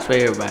enough spots for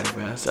everybody,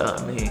 bro. So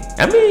I mean,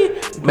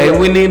 maybe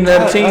we need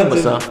another team or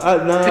something.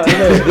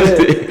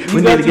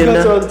 We need to get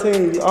another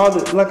team.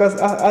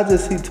 I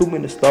just see too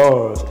many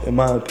stars, in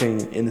my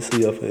opinion, in the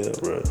CFL,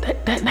 bro.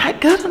 That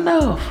not good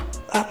enough.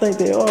 I think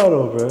they are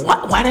though, bro.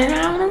 Why they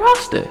not on the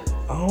roster?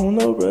 I don't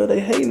know, bro. They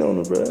hating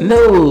on them, bro.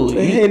 No,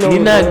 you're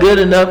not good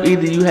enough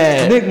either. You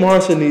had Nick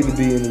Marshall need to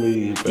be in the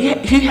league, bro. Yeah,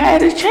 he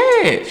had his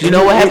chance. You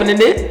know what happened to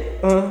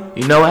Nick?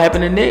 You know what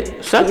happened to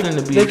Nick? Something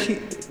to be.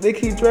 They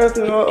keep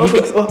drafting other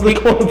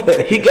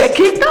quarterbacks. He got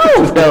kicked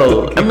off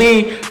though. I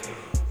mean,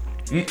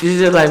 it's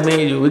just like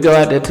me and you. We go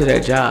out there to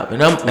that job,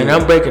 and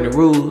I'm breaking the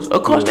rules.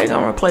 Of course, they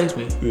gonna replace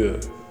me. Yeah.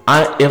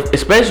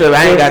 Especially if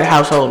I ain't got a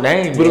household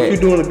name. But if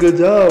you're doing a good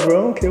job, bro,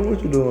 I don't care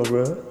what you're doing,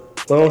 bro.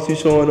 As long as you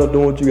showing up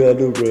doing what you gotta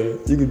do, bro,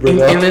 you can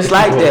bring and it's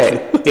like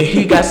that. And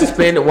he got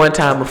suspended one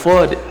time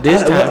before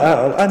this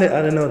time. I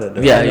didn't know that.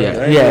 Though.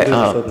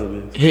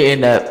 Yeah. He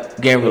ended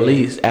up getting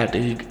released after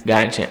he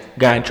got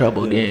in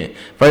trouble again.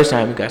 First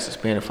time he got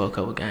suspended for a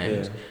couple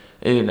games.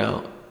 Yeah. You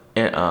know,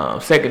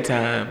 and second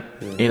time,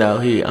 you know,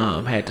 he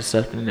had the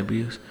substance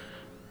abuse.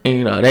 And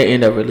you know, they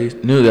end up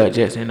releasing New York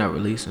Jets end up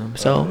releasing him.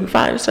 So he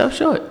find himself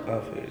short. I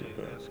feel you,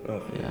 bro. I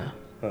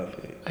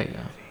feel you.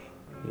 Yeah.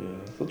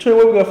 So Trey,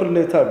 what we got for the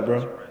next topic,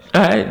 bro?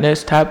 All right,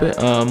 next topic.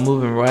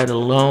 Moving right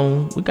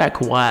along, we got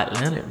Kawhi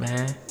Leonard,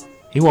 man.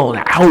 He want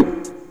out.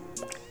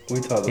 We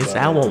talking about.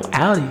 I want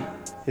outie.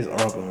 His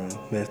uncle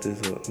messed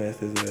his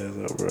ass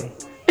up, bro.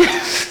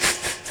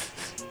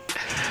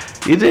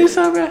 You think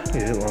so, bro?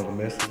 Yeah, his uncle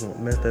messed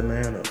that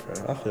man up, bro.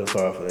 I feel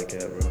sorry for that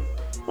cat, bro.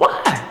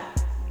 Why?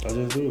 I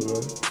just do,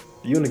 bro.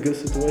 You in a good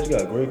situation. You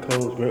got a great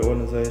coach, great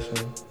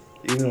organization.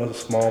 Even though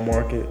it's a small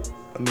market.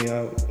 I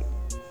mean,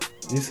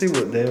 you see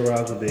what Dave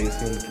Robinson did. You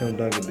see what Tim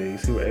Duncan did. You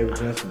see what Avery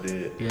Johnson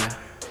did. Yeah.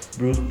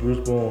 Bruce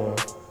Bourne.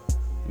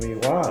 I mean,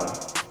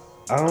 why?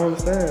 I don't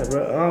understand,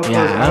 bro.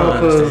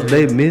 Because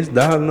they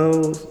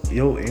misdiagnosed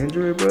your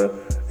injury, bro,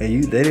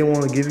 and they didn't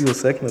want to give you a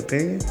second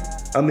opinion.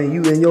 I mean,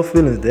 you in your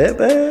feelings that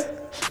bad?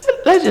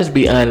 Let's just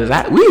be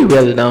honest. We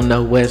really don't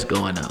know what's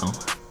going on.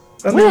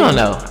 We don't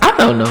know. I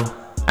don't know.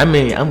 I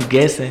mean, I'm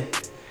guessing.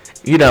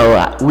 You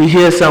know, we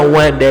hear some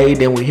one day,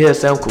 then we hear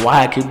some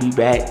Kawhi could be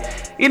back.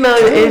 You know,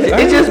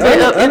 it's just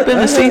been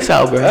a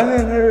seesaw, bro. I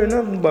hadn't heard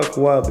nothing about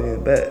Kawhi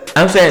being back.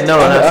 I'm saying no.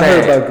 I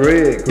heard about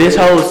Greg. This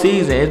whole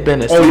season, it's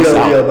been a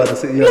seesaw. About the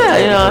season. Yeah,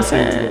 you know what I'm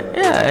saying.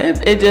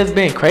 Yeah, it just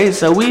been crazy.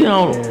 So we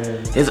don't.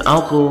 His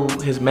uncle,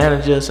 his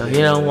manager, so he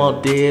don't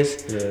want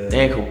this.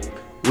 Then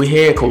we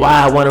hear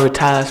Kawhi want to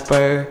retire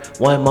Spurs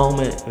one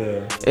moment,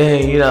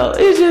 and you know,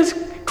 it's just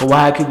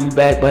Kawhi could be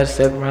back by the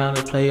second round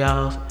of the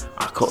playoffs.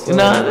 You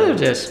know, it's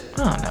just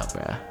I don't know,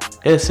 bro.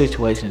 It's a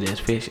situation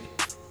that's fishy.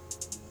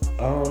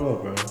 I don't know,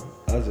 bro.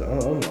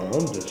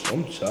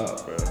 I'm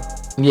shocked, bro.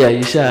 Yeah,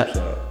 you shocked.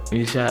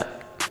 You shocked.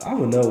 I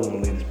would never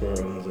want to leave the Spurs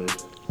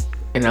organization.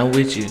 And I'm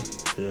with you.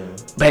 Yeah.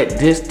 But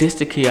this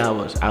the key I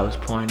was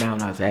pointing out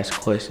when I was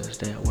asking questions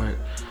there at work.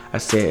 I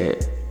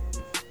said,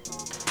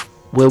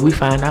 will we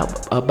find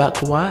out about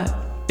Kawhi?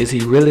 Is he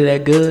really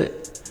that good?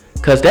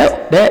 Cause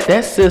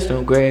that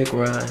system Greg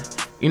run,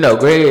 you know,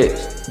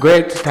 Greg's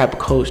the type of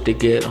coach that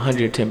get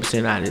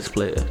 110% out of his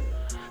players.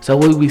 So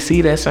will we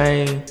see that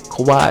same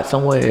Kawhi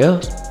somewhere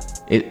else?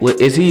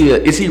 Is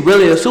he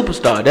really a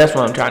superstar? That's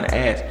what I'm trying to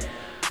ask.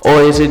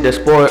 Or is it the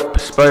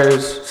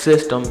Spurs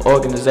system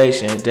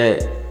organization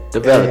that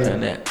developing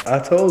that? I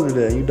told you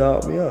that. You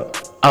dogged me up.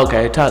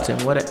 Okay, talk to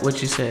him.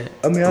 What you said?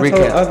 I mean,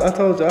 I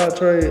told you I'd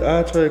trade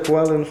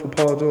Kawhi Leonard for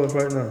Paul George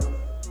right now,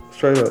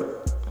 straight up,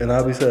 and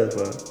I'll be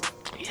satisfied.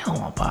 You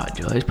don't want Paul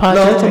George. I'm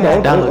talking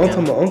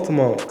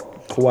about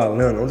Kawhi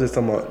Leonard. I'm just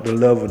talking about the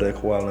level that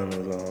Kawhi Leonard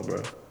is on,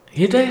 bro.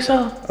 You think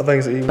so? I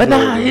think so. But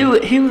nah,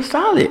 he was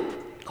solid.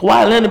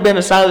 Kawhi Leonard been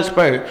a solid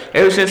Spur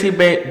ever since he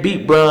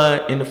beat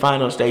Bron in the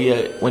finals that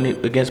year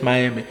against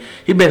Miami.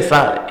 He been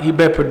solid. He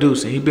been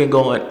producing. He been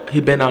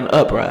on the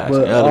uprise.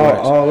 But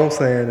all I'm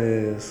saying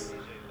is,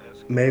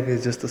 maybe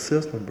it's just the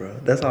system, bro.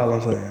 That's all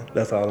I'm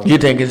saying. You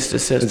think it's the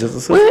system? It's just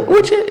the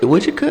system.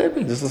 Which it could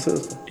be. Just the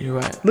system. You're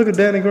right. Look at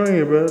Danny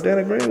Green, bro.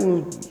 Danny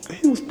Green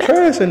was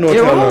trash in North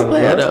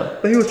Carolina, bro.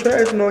 But he was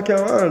trash in North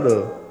Carolina,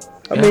 though.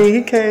 I mean,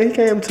 he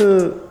came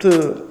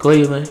to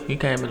Cleveland. He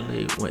came in the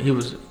league when he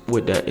was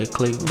with that in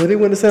Cleveland. But he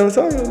went to San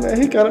Antonio,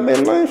 man. He got to make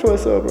a name for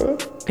himself, bro.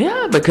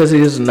 Yeah, because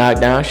he's a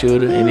knockdown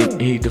shooter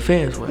and he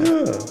defends well.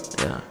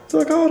 Yeah. So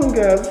like all them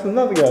guys, there's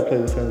another guy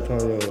played with San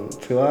Antonio.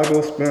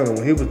 Thiago Spanner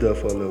when he was there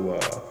for a little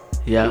while.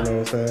 Yeah. You know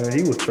what I'm saying?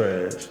 He was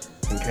trash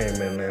and came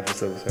in and for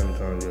San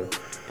Antonio.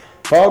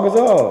 Paul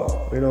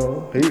Gasol, you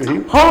know, he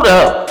hold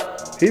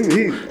up. He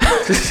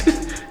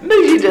No,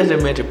 you just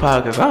didn't mention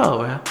Paul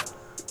Gasol, man.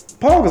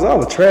 Paul Gasol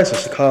was trash in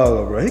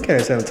Chicago, bro. He came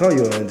to San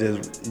Antonio and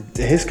just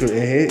in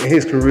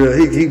his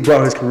career, he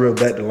brought his career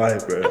back to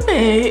life, bro.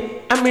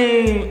 I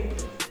mean,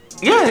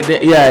 yeah.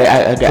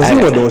 Because he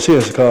wasn't doing shit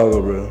in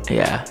Chicago, bro.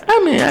 Yeah,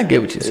 I mean, I get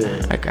what you're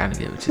saying. I kind of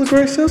get what you're saying. It's a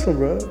great system,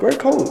 bro. Great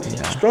coach.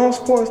 Yeah. Strong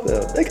support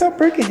staff. They got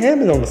Bricky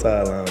Hammond on the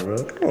sideline,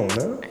 bro. Come on,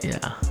 man.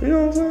 Yeah. You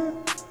know what I'm saying?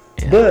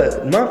 Yeah.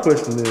 But my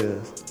question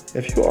is,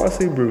 if you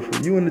R.C.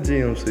 Bruford, you in the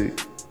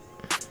GMC,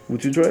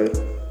 would you trade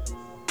him?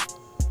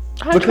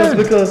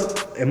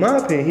 Because in my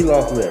opinion, he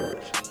lost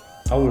leverage.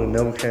 I would have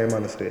never came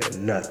out and said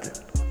nothing.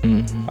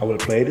 Mm-hmm. I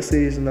would have played the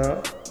season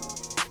out.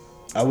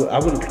 I would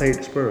have played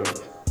the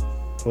Spurs.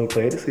 I would have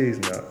played the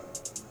season out,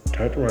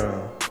 turned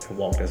around, and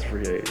walked as a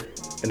free agent.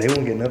 And they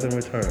wouldn't get nothing in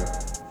return.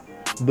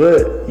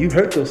 But you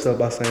hurt yourself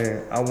by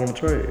saying, I want to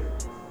trade.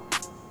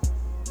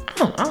 I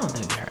don't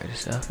think you hurt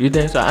yourself. You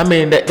think so? I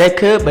mean, that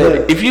could,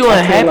 but if you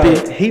unhappy.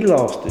 Like he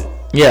lost it.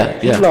 Yeah.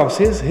 He lost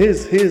his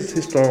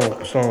strong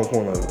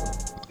point of it.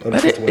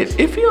 But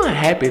if you're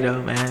unhappy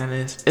though, man,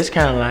 it's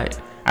kind of like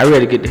I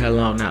ready to get the hell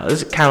on now.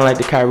 It's kind of like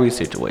the Kyrie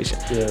situation.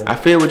 Yeah. I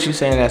feel what you're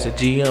saying as a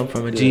GM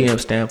from a GM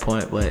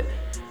standpoint, but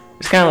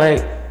it's kind of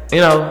like, you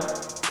know,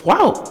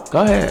 wow,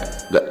 go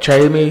ahead,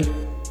 trade me.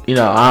 You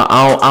know,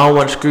 I don't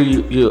want to screw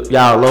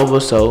y'all over,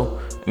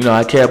 so you know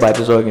I care about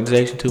this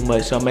organization too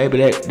much. So maybe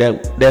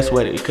that's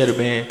what it could have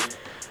been.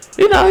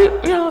 You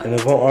know. And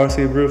if I'm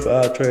R.C. Bruford,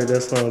 I'll trade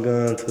that son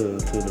gun to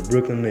the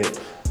Brooklyn Nets.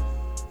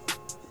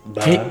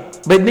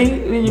 But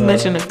then you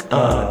mentioned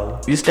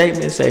your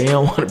statement say he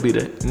don't want to be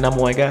the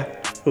number one guy.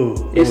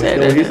 Who? You said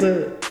that. He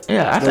said?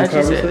 Yeah, I thought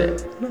you said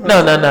that.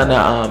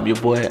 No. Your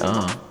boy,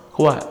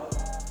 Kawhi.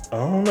 I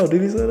don't know.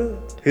 Did he say that?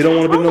 He don't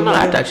want to be number one.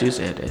 I thought you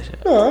said that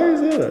shit. No, I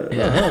didn't say that.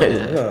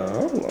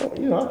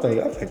 Yeah. You know, I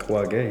think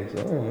Kawhi gay, so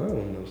I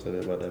don't know say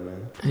that about that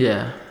man.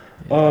 Yeah.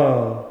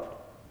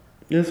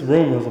 There's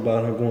rumors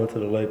about him going to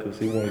the Lakers.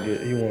 He want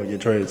to get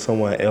traded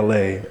somewhere in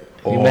L.A.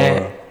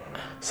 or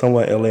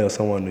somewhere in L.A. or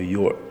somewhere in New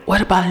York. What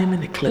about him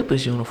in the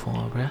Clippers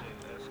uniform, bro?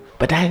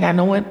 But they ain't got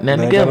nothing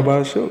together. together.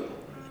 About to shoot.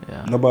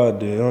 Yeah.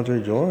 Nobody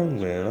DeAndre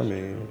Jordan, man. I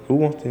mean, who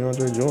wants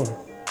DeAndre Jordan?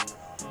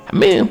 I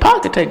mean, Paul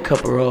could take a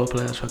couple role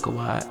players for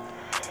Kawhi.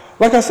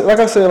 Like I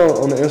said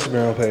on the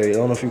Instagram page, I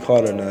don't know if you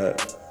caught it or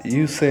not.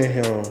 You sent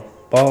him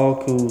Ball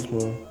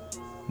Kuzma,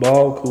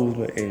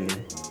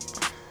 Ingram,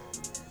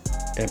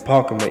 and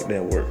Paul can make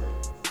that work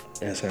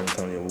in San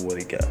Antonio with what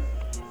he got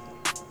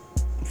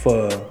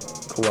for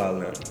Kawhi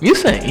Leonard. You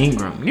sent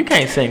Ingram. You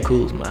can't send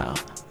Kuzma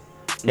out.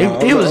 No,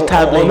 he was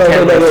top no,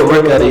 candidate for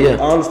rookie of the year.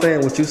 I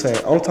understand what you're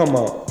saying. I'm talking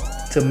about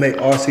to make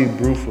RC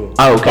Bruford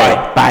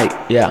bite.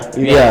 Yeah,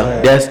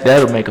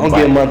 that'll make him I'm bite.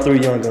 getting my 3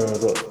 young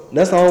guns up.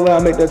 That's the only way I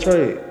make that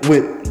trade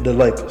with the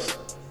Lakers.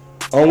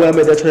 Only way I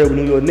make that trade with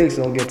New York Knicks is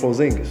I'm getting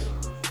Porzingis.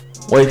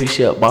 What if he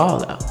shut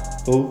Ball out?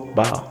 Who?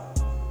 Ball.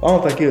 I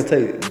don't think he'll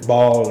take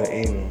Ball and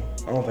Ingram.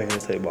 I don't think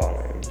he'll take Ball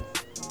and Ingram.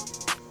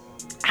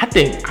 I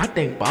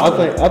think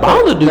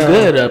Ball will do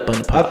good up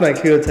on the I pop. think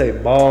he'll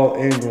take Ball,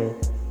 Ingram,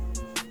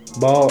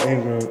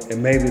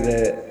 and maybe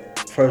that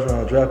first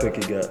round draft pick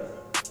he got.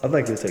 I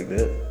think he'll take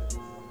that.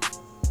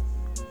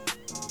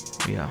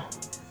 Yeah.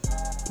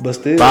 But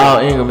still,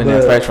 Ball, Ingram, and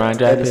that first round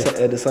draft pick.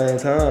 At the same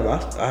time,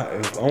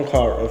 if I'm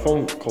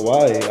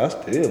Kawhi, I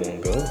still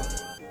won't go.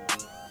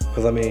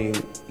 Cause I mean,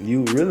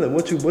 you really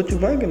what you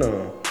banking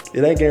on?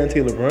 It ain't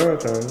guaranteed LeBron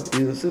comes.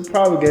 It's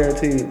probably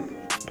guaranteed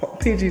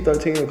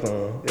PG-13 will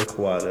come if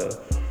Kawhi does.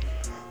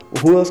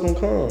 Who else gonna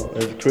come?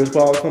 If Chris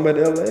Paul come back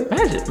to LA?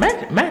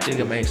 Magic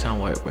can make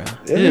something work, bro.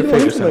 Yeah, he can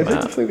figure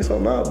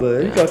something out,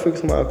 but he gotta figure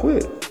something out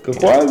quick. Cause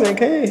Kawhi ain't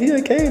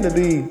came to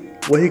be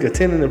he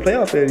contended in the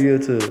playoff every year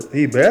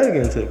he barely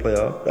get into the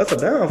playoff. That's a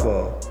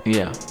downfall.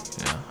 Yeah.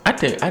 I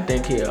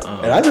think he'll.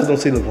 And I just don't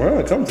see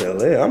LeBron come to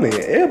LA. I mean,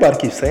 everybody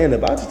keeps saying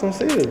that, but I just don't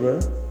see it, bro. I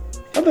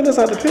think that's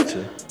out the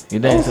picture. You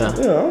think so?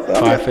 Yeah,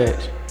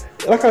 far-fetched.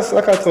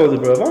 Like I told you,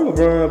 bro. If I'm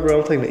LeBron,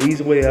 bro, I'm taking the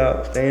easy way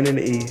out, staying in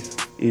the East.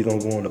 Either I'm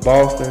going to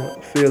Boston,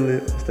 Philly,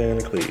 or staying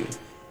in Cleveland.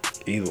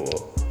 Either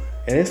or.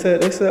 And they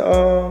said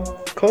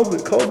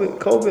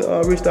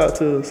COVID reached out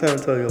to San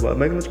Antonio about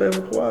making a trade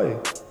for Kawhi.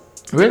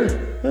 Really?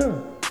 Yeah.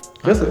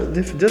 Just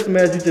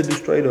imagine you just do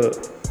straight up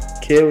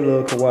Kevin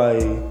Love,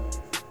 Kawhi,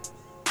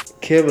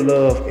 Kevin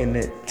Love in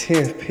that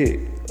 10th pick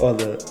or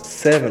the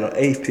 7th or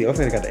 8th pick. I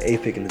think they got the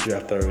 8th pick in the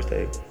draft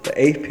Thursday. The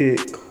 8th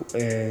pick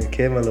and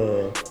Kevin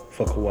Love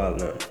for Kawhi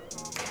Leonard.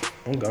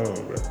 I'm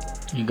gone, bro.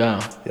 You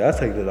gone? Yeah, I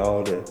take that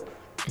all day.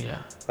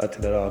 Yeah. I take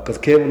that all because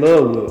Kevin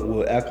Love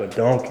will act a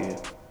donkey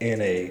in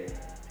a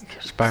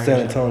San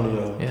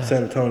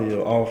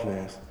Antonio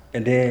offense,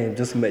 and then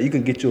just you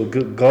can get you a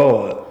good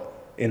guard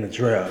in the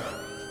draft.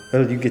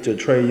 You get your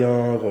Trae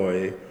Young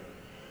or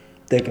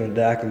that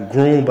I can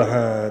groom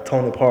behind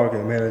Tony Parker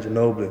and Manu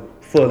Ginobili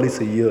for at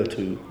least a year or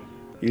two.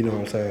 You know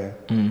what I'm saying?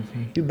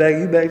 Mm-hmm. You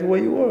back to where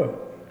you were.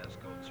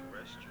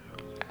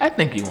 I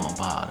think you want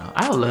Ball though.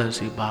 I would love to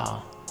see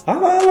Ball. I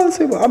love to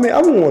see Ball. I mean, I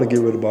wouldn't want to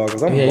get rid of Ball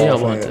because I'm a Ball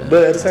fan.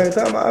 But at the same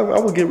time, I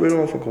would get rid of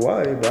him for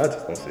Kawhi, but I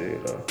just don't see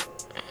it though.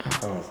 I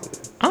don't see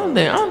it. I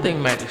don't think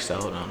Magic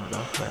sold on it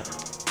though. But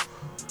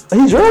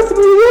he drafted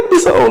me. He be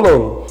sold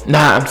on.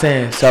 Nah, I'm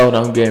saying sold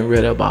on getting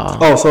rid of Ball.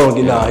 Oh,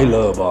 he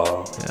love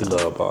Ball. Yeah. He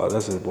love Ball.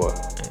 That's his boy.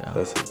 Yeah.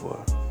 That's his boy.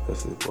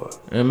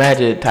 And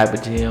Magic the type of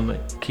GM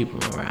would keep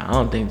him around. I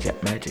don't think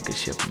Magic could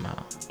ship him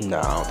out.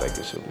 Nah, I don't think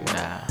they ship him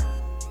out. Nah.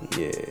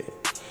 Yeah.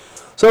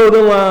 So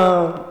then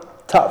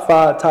top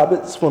 5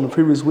 topics from the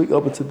previous week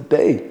up until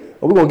today.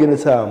 We're going to get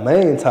into our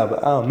main topic.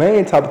 Our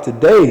main topic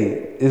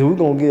today is we're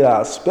going to get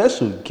our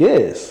special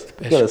guest.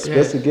 We got a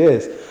special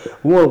guest.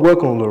 We want to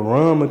welcome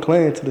LaRon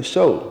McClain to the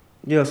show.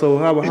 Yeah, so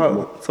how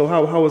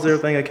was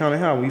everything at County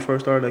High when you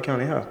first started at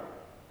County High?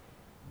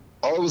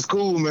 Oh, it was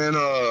cool, man.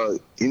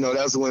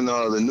 That's when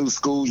the new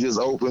school just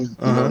opened.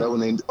 That's when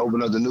they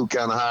opened up the new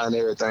County High and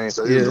everything.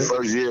 So it was the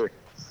first year.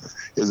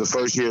 It was the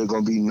first year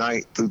going to be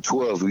 9th through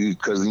 12th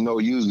because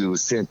usually it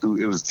was 10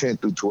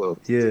 through 12.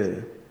 Yeah.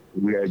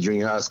 We had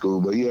junior high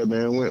school, but yeah,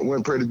 man,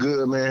 went pretty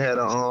good, man. Had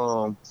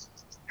a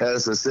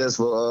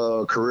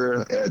successful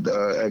career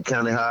at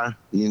County High.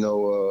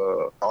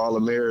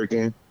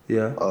 All-American.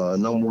 Yeah.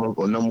 Number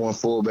one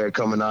fullback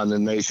coming out in the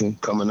nation,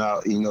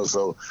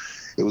 so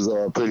it was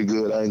pretty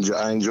good. I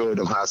enjoyed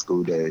them high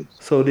school days.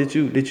 So did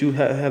you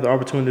have the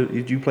opportunity?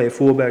 Did you play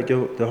fullback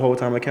the whole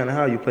time at County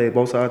High? You played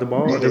both sides of the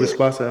ball,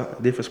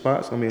 different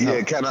spots. I mean,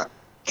 yeah, County High.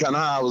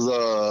 I was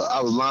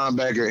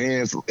linebacker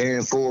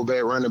and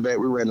fullback, running back.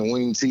 We ran the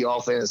wing T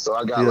offense, so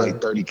I got like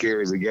 30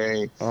 carries a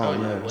game. Oh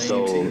yeah.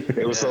 So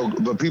it was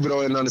but people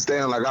don't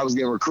understand. Like I was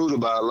getting recruited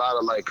by a lot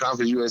of like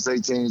Conference USA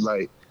teams,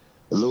 like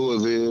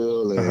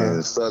Louisville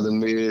and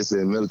Southern Miss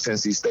and Middle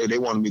Tennessee State. They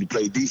wanted me to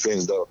play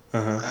defense though,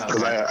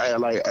 because I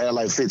had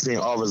like 15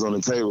 offers on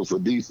the table for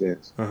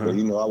defense. But I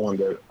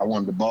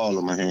wanted the ball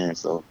in my hand.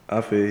 So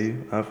I feel you.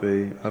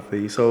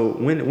 So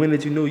when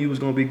did you know you was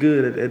gonna be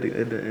good at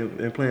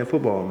playing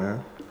football,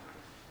 man?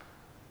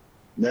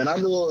 Man, I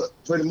knew it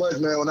pretty much,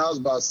 man. When I was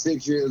about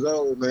 6 years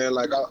old, man,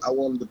 like I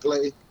wanted to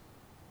play,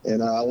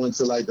 and I went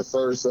to like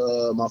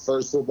my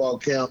first football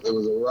camp. It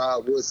was a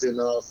Rod Woodson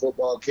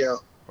football camp.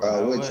 I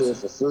went to it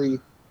for free.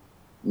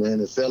 man,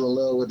 and fell in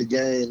love with the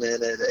game, man,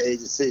 at the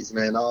age of 6,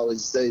 man. I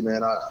always say,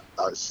 man, I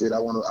want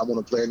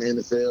to play in the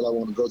NFL. I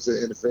want to go to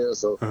the NFL,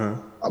 so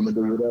I'm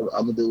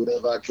gonna do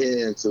whatever I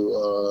can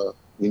to,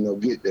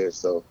 get there.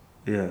 So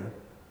Yeah.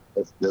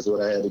 that's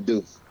what I had to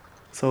do.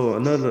 So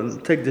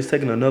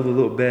taking another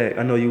look back.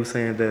 I know you were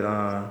saying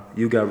that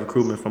you got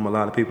recruitment from a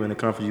lot of people in the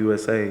Conference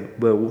USA,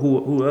 but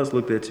who else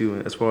looked at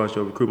you as far as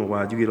your recruitment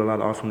wise? You get a lot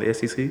of offers from the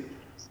SEC,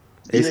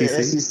 Yeah,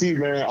 ACC. SEC,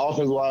 man,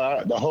 offense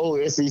wise, the whole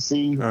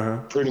SEC,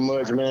 pretty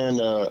much, man.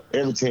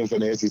 Every team from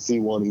the SEC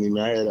wanted me,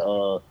 man. I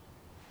had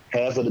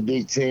half of the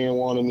Big Ten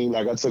wanted me.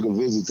 Like I took a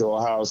visit to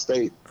Ohio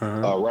State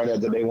right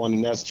after they won the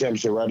national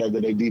championship, right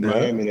after they beat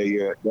Miami that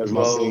year. That was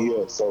my senior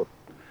year. So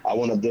I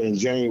went up there in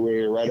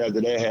January right after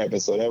that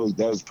happened. So that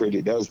was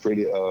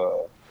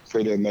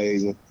pretty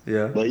amazing.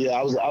 Yeah. But yeah,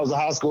 I was a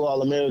high school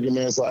All-American,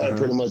 man. So I had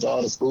pretty much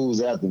all the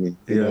schools after me.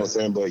 You know what I'm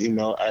saying? But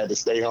I had to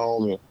stay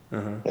home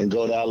and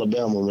go to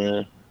Alabama,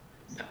 man.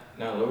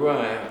 Now,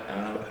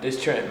 LeRon, this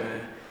Trent,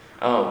 man.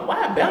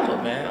 Why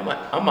Bama, man?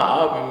 I'm a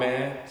Auburn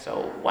man,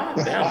 so why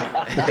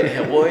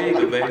Bama? War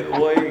Eagle, baby,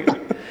 War Eagle.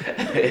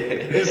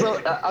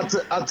 So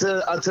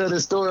I tell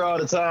this story all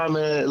the time,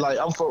 man. Like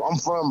I'm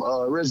from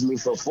originally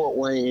from Fort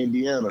Wayne,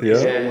 Indiana. Yeah.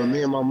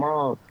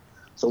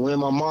 So when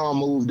my mom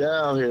moved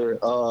down here,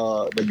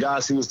 the guy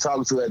she was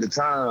talking to at the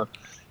time,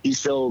 he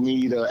showed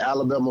me the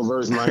Alabama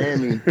versus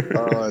Miami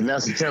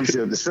national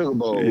championship, the Sugar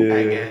Bowl, back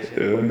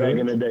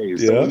in the day.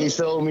 So when he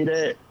showed me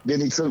that, then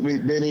he took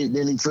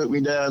me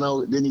down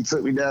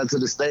to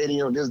the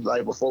stadium. This is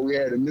like before we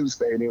had a new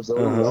stadium, so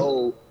it was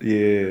old.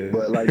 Yeah.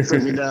 But like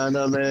took me down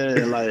there, man,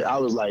 and like I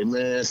was like,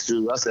 man,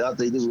 shoot. I said, I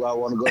think this is where I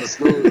want to go to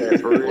school at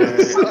for real.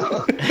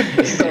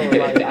 So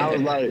like I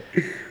was like,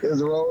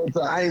 it's Roll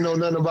Tide. I ain't know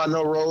nothing about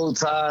no Roll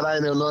Tide. I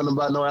ain't know nothing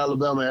about no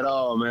Alabama at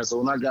all, man. So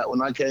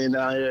when I came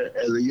down here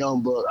as a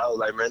young buck, I was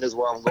like, man, this is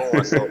where I'm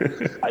going. So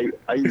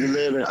I used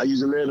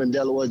to live in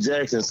Delaware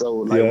Jackson. So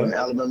like when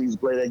Alabama used to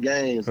play their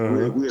games,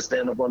 we would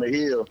stand up on the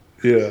hill.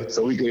 Yeah.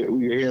 So we could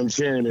hear him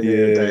cheering and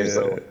everything.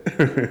 So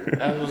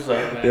that's what's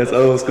up, man. That's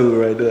old school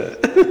right there.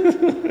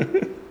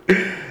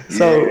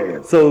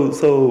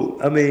 So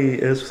I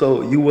mean,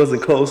 so you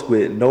wasn't close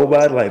with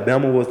nobody. Like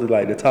Bama was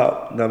the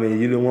top. I mean,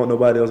 you didn't want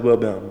nobody else but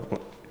Bama.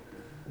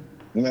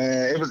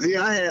 Man, it was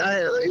I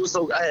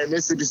had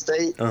Mississippi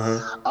State.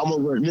 I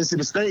almost went to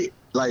Mississippi State.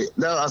 Like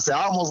no, I said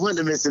I almost went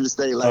to Mississippi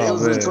State. Like it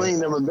was between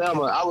them and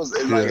Bama.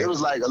 It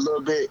was like a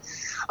little bit.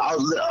 I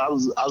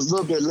was a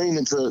little bit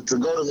leaning to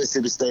go to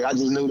Mississippi State. I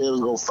just knew they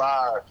was gonna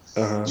fire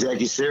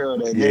Jackie Sherrill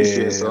that next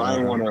year, so I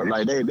didn't want to.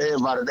 Like they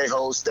invited their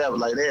whole staff.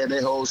 Like they had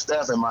their whole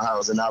staff in my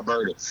house in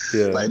Alberta.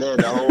 Like they had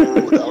the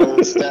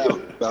whole staff.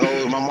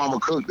 My mama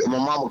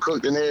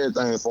cooked and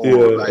everything for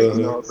them. Like you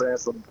know what I'm saying.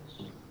 So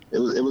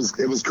it was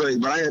crazy.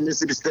 But I had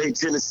Mississippi State,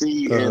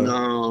 Tennessee, and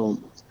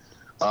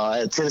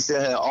at Tennessee,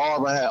 I had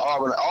Auburn.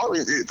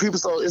 Auburn, people,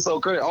 it's so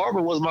crazy.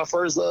 Auburn was my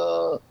first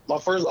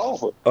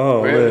offer.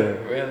 Oh, really?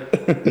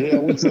 Yeah, I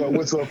went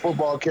to a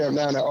football camp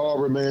down at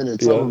Auburn, man, in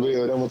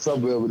Tuberville. Then with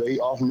Tuberville, but they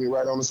offered me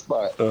right on the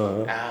spot.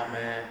 Oh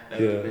man, that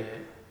was bad.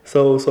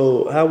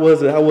 So how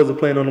was it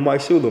playing on the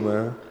Mike Schuler,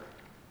 man?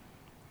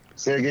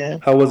 Say again?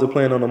 How was it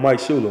playing on the Mike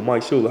Schuler?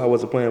 How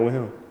was it playing with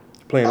him?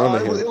 Playing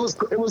under him. It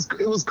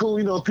was cool.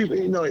 You know, people.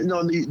 You know,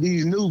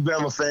 these new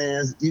Bama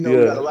fans. You know,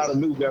 we got a lot of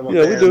new Bama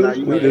fans now.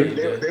 You know,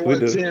 they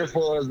weren't cheering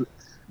for us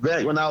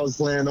back when I was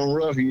playing on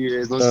rough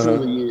years, those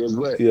Schuler years.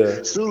 But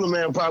Schuler,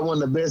 man, probably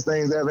one of the best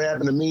things that ever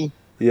happened to me.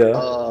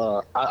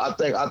 Yeah. I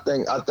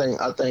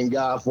thank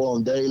God for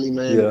him daily,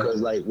 man,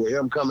 because like with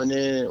him coming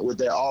in with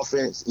that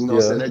offense, you know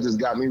what I'm saying, that just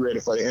got me ready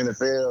for the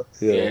NFL.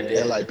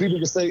 And like people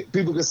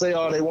can say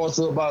all they want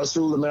to about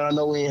Schuler, man. I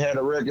know we ain't had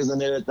the records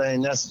and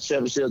everything. That's the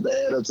championship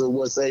to add up to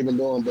what Saban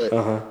doing, but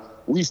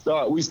we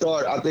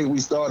started. I think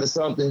we started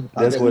something.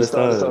 That's what it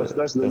started.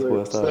 Especially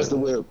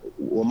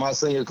with my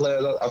senior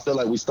class. I feel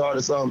like we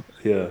started something.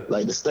 Yeah.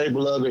 Like the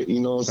staple of it, you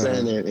know what I'm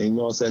saying, and you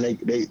know what I'm saying.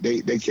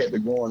 They kept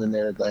it going and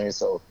everything.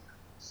 So.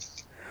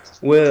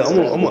 Well,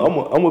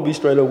 I'm gonna be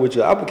straight up with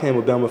you. I became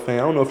a Bama fan.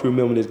 I don't know if you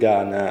remember this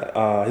guy or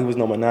not. He was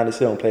number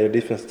 97, played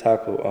defensive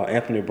tackle,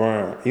 Anthony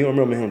Brown. You don't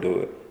remember him do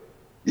it?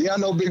 Yeah, I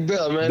know Big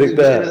Bell, man. Big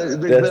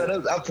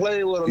Bell. I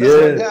played with him.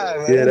 That's my guy,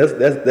 man. Yeah,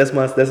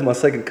 that's my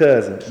second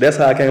cousin. That's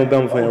how I came a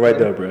Bama fan right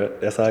there, bro.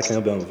 That's how I came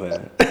a Bama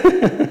fan.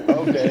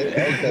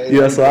 Okay.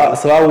 Yeah, so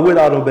I was with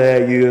all them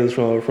bad years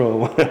from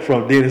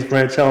Dennis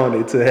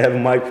Franchione to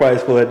having Mike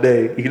Price for a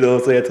day. You know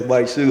what I'm saying? To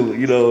Mike Schuler.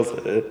 You know what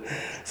I'm saying?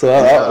 So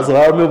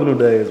I remember them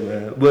days,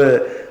 man.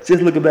 But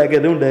just looking back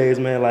at them days,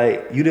 man,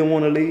 like you didn't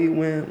want to leave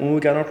when we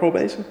got on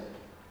probation.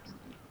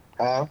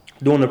 You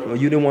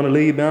didn't want to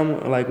leave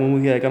Bama like when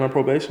we got on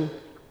probation.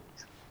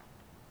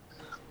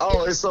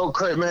 Oh, it's so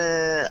crazy,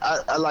 man.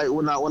 I like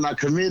when I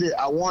committed,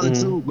 I wanted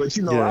to, but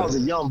you know, I was a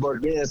young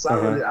buck then, so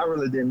I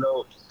really didn't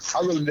know.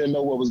 I really didn't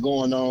know what was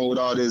going on with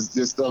all this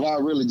stuff. I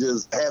really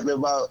just happy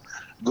about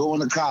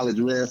going to college,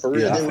 man. For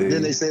real.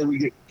 Then they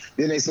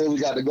said we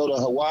got to go to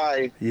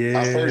Hawaii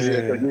our first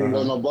year because we didn't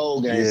go to no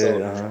bowl game.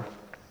 So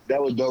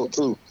that was dope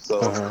too.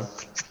 So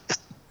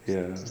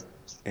yeah.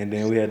 And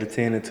then we had the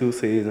 10-2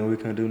 season. We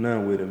couldn't do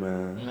nothing with it,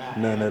 man.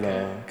 None at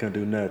all. Couldn't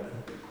do nothing.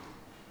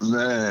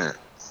 Man.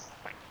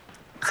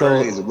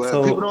 Crazy, but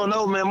people don't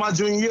know, man. My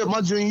junior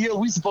year,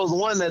 we supposed to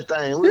win that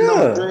thing. We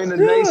number 3 in the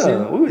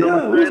nation. We was in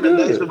the good.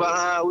 nation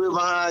we were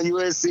behind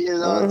USC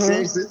and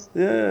Texas.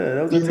 Yeah,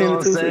 that was a 10-2 season. You know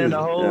what I'm saying?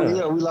 The whole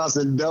year, we lost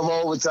in double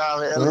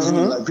overtime at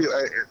LSU. Like people,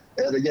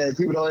 at the game,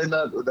 people don't end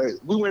up.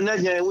 We win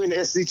that game, we win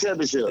the SC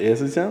championship.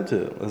 SC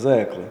championship,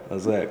 exactly.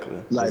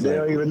 Like they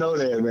don't even know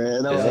that,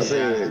 man. That's what I'm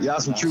saying.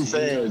 Y'all some true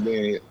fans,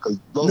 man. Because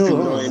most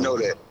people don't even know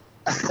that.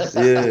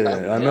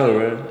 Yeah, I know,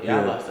 right?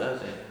 Y'all lost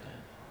us.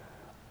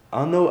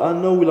 I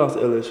know we lost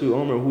to LSU. I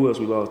don't remember who else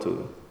we lost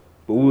to.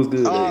 But we was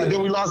good.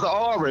 Then we lost to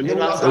Auburn. It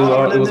was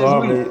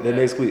Auburn the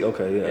next week.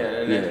 Okay,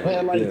 yeah.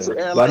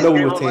 But I know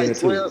we were 10-2.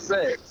 12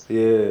 sacks. Yeah.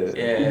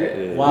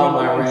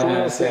 Walmart ran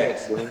out of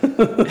sacks. And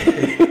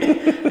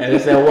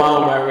it's that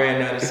Walmart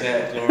ran out of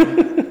sacks, Lauren.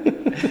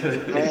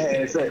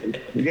 Man,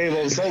 we gave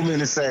up so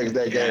many sacks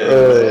that game.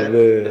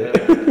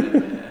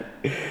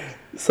 Man.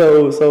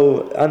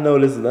 So I know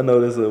this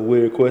is a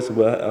weird question,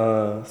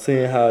 but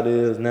seeing how it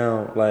is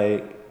now,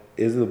 like,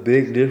 is it a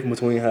big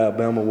difference between how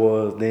Bama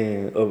was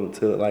then up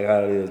until like how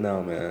it is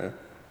now, man?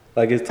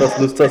 Like it's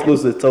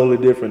Tuscaloosa is totally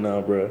different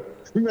now, bro.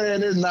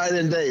 Man, it's night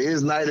and day. I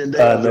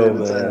know,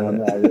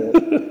 man.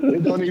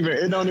 It don't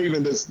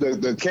even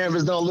the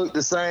campus don't look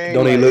the same.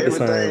 Don't even look the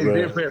same, everything's bro.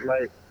 different.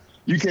 Like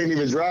you can't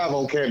even drive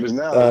on campus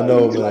now. I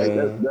know,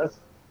 man.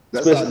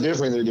 That's how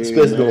different it is.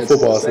 Especially during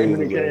football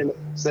season.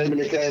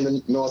 Saban came and,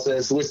 you know what I'm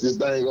saying, switched this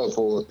thing up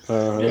for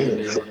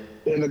us.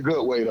 In a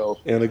good way, though.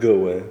 In a good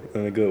way.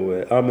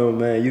 I remember,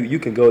 man, you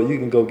can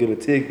go get a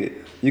ticket.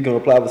 You can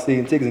apply for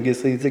season tickets and get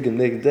season ticket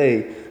the next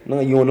day. Now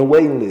you on the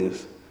waiting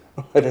list.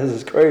 This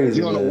is crazy.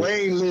 You on the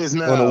waiting list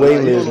now. On the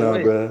waiting list now,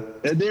 bro.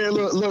 And then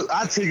look,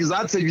 our tickets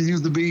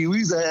used to be. We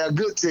used to have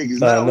good tickets.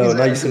 Now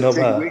you sitting up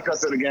high. We come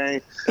to the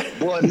game,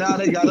 boy. Now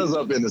they got us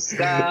up in the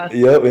sky.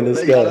 Yep, in the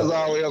sky. They got us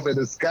all the way up in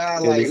the sky.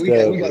 Like we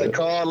got a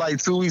call like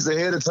 2 weeks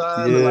ahead of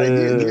time to like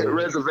get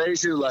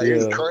reservations. Like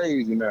it's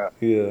crazy now.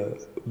 Yeah.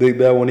 Big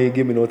Bad won't even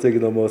give me no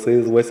ticket no more, so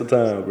it's a waste of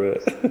time, bro.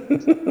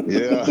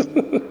 Yeah.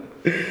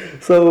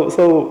 So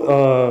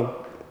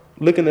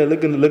looking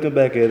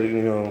back at it,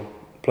 you know,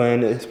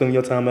 spending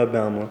your time at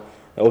Bama, and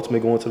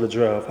ultimately going to the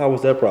draft. How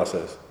was that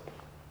process?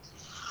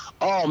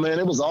 Oh man,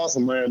 it was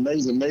awesome, man.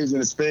 Amazing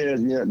experience.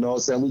 You know what I'm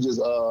saying? We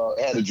just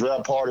had a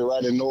draft party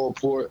right in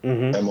Northport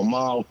at my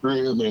mom's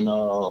crib, and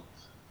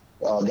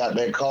got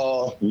that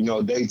call, you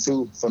know, day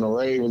 2 from the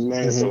Ravens,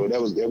 man. So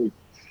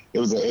it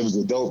was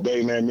a dope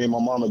day, man. Me and my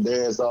mama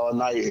danced all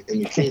night in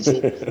the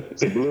kitchen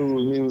to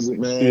blues music,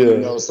 man. You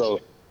know, so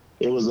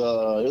it was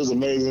an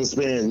amazing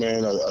experience,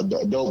 man. A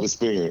dope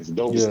experience.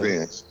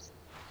 Experience.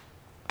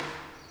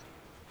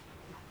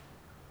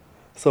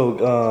 So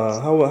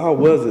how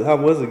was it?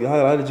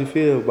 How did you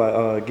feel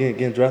about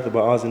getting drafted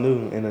by Ozzie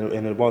Newton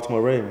in the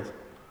Baltimore Ravens?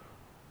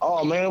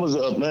 Oh man, it was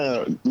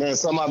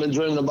something I've been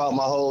dreaming about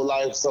my whole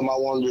life. Something I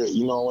wanted to,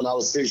 you know, when I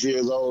was 6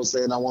 years old,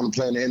 saying I want to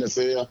play in the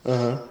NFL.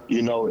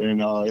 You know, and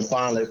it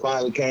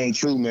finally came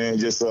true, man.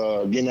 Just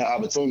getting that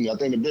opportunity. I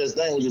think the best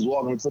thing was just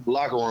walking into the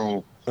locker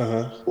room.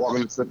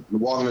 Walking into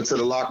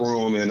the locker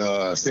room and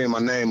seeing my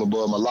name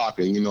above my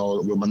locker, you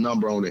know, with my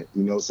number on it,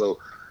 you know. So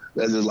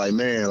that's just like,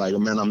 man, I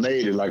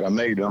made it. Like I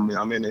made it. I'm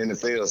in the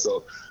NFL.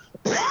 So.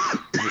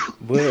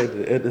 But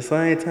at the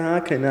same time, I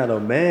cannot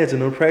imagine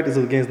them practice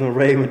against them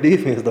Raven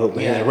defense, though, man.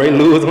 Yeah. Ray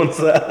Lewis on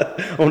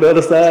the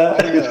other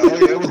side. Oh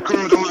yeah, it was cool.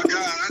 Oh my God,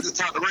 I just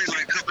talked to Ray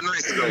like a couple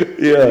nights ago.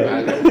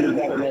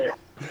 Yeah.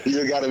 He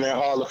just got in that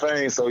Hall of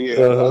Fame, so yeah,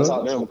 I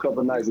talked to him a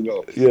couple nights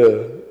ago.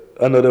 Yeah.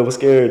 I know that was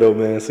scary though,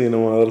 man. Seeing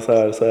him on the other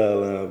side of the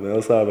sideline, man,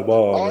 other side of the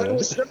ball. Man. It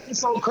was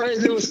so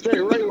crazy. It was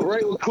straight. Ray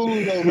was cool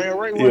though, man.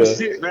 Ray was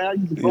shit, man. I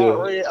used to block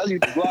Ray. I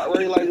used to block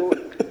Ray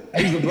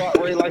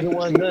like it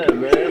wasn't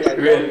done, man. Like,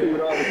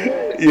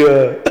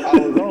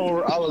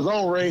 I was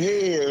on Ray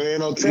head,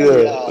 man. I'm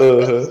telling y'all.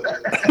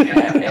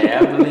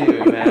 Yeah, I believe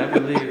it, man. I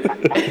believe it.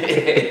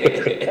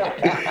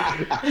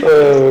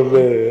 Oh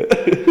man.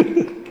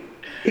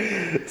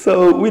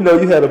 So we know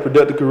you had a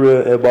productive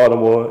career at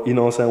Baltimore. You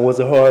know what I'm saying? Was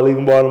it hard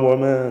leaving Baltimore,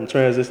 man, and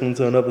transitioning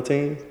to another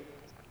team?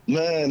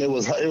 Man, it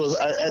was at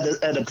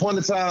the point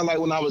in time, like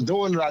when I was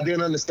doing it, I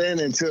didn't understand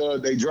it until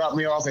they dropped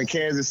me off in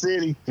Kansas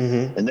City,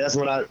 and that's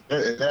when I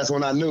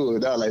knew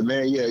it. I was like,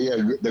 man,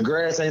 the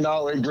grass ain't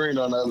always green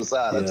on the other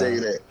side. I'll tell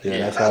you that.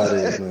 Yeah, that's how it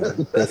is,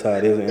 man. That's how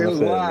it is. It was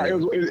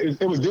wild.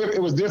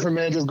 It was different,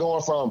 man. Just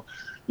going from,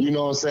 you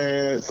know what I'm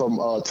saying, from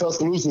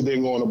Tuscaloosa,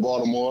 then going to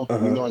Baltimore,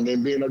 you know, and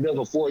then being up there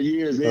for 4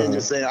 years, then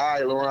just saying, all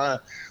right, Lauren,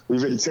 we're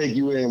going to take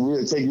you in. We're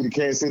going to take you to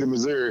Kansas City,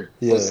 Missouri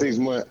for 6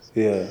 months.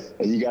 Yeah.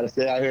 And you got to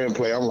stay out here and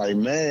play. I'm like,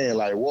 man,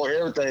 like, well,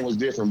 everything was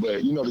different.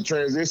 But, you know, the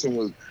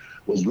transition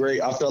was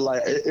great. I felt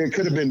like it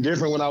could have been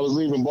different when I was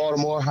leaving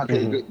Baltimore. I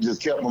could have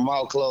just kept my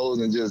mouth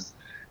closed and just,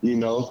 you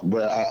know,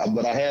 but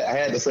I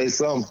had to say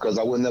something because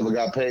I would never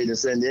got paid in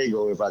San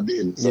Diego if I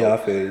didn't. So, I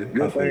feel you.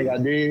 Good thing I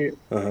did.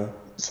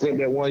 spent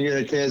that 1 year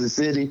in Kansas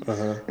City,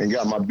 and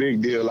got my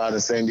big deal out in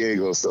San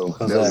Diego. So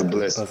that was a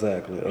blessing.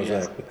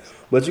 Exactly.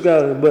 But you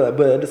got, but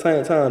at the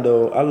same time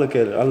though, I look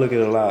at it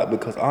a lot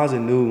because Ozzie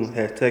Newsome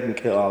has taken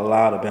care of a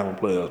lot of Bama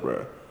players,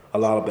 bro. A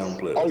lot of Bama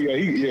players. Oh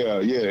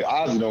yeah.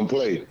 Ozzie don't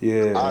play.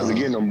 Yeah, Ozzie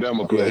getting them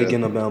Bama players. Yeah, he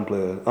getting them Bama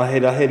players. I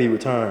hate he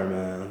retired,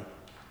 man.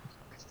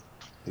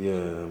 Yeah,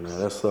 man,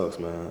 that sucks,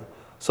 man.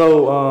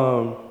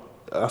 So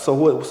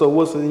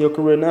what's in your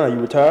career now? You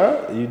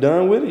retired? You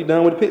done with it? You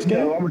done with the pitch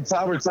game? No, I'm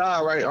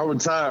retired right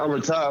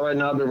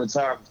now. I've been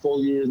retired for 4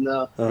 years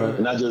now,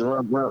 and I just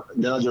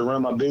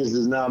run my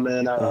business now,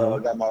 man. I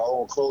got my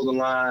own clothing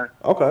line.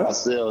 Okay. I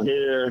sell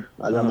hair.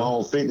 I got my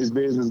own fitness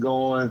business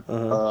going.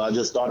 I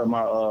just started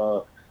my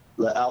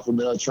the Alpha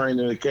Male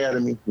Training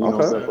Academy. You know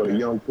what I'm saying,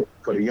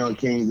 for the young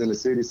kings in the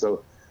city.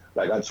 So.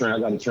 Like I got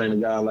to train a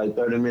guy in like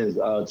 30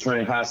 minutes,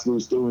 train high school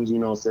students, you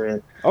know what I'm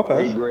saying?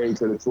 Okay. 8th grade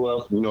to the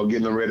 12th, you know,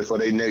 getting them ready for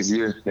their next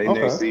year,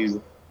 next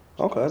season.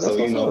 Okay, that's so,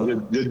 you know,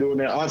 just doing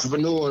that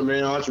entrepreneur,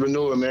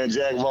 man,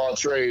 jack of all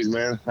trades,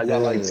 man. I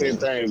got like 10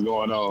 things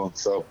going on,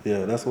 so.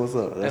 Yeah, that's what's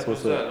up. That's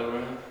what's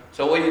up.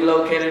 So where you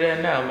located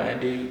at now, man?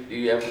 Do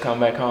you ever come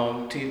back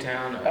home,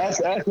 T-Town?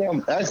 Actually,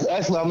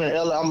 I'm in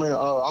LA.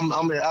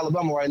 I'm in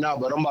Alabama right now,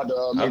 but I'm about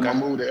to make my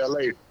move to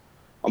LA.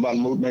 I'm about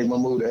to make my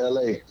move to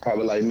LA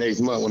probably like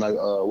next month when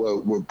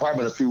we're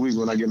probably in a few weeks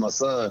when I get my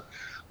son.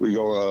 We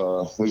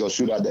go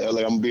shoot out to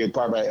LA. I'm gonna be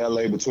probably at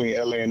LA between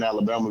LA and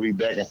Alabama, be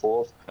back and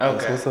forth.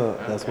 Okay.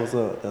 That's what's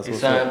up. Your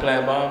son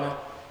playing ball, man?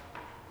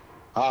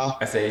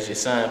 I said, is your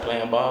son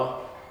playing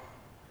ball?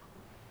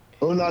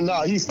 Oh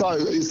no, he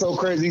started. It's so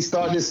crazy. He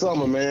started this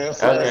summer, man.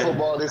 Flag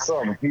football this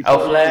summer.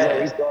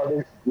 Flag.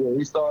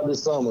 He started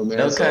this summer, man.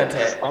 No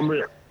contact. I'm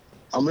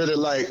really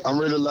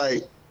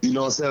like. You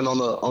know what I'm saying, on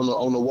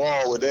the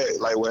wall with that,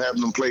 like we're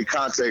having them play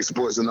contact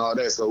sports and all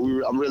that. So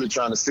I'm really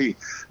trying to see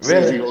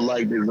if he gonna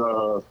like this.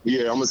 I'm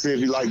gonna see if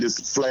he like this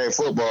flag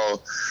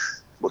football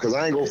because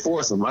I ain't gonna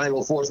force him. I ain't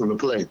gonna force him to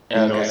play. You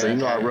know what I'm saying?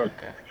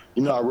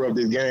 You know how rough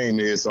this game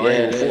is, so I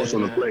ain't gonna force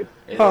him to play.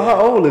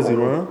 How old is he,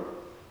 Ron?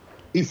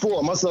 He's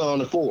 4. My son on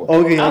the 4.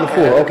 Okay, on the 4.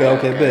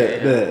 Okay,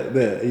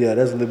 bet. Yeah,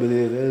 that's a little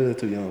bit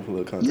too young for a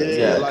little contact.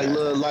 Yeah, like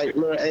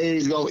little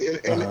age, go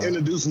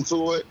introduce him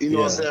to it. You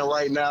know what I'm saying?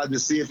 Right now,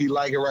 just see if he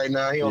like it right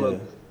now. He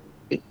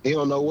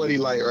don't know what he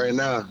like right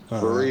now,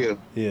 for real.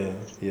 Yeah.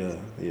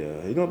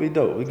 He gonna be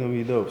dope.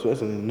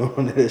 Especially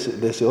knowing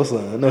that's your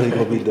son. I know he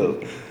gonna be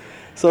dope.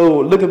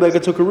 So looking back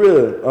at your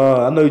career,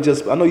 I know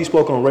you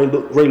spoke on Ray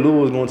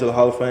Lewis going to the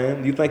Hall of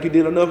Fame. Do you think you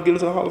did enough to get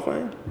into the Hall of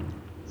Fame?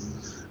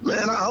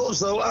 Man, I hope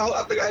so.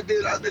 I think I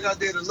did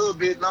a little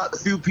bit, knocked a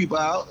few people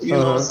out. You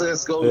know what I'm saying?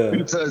 Scored a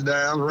few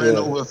touchdowns, ran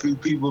over a few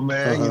people,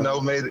 man. You know,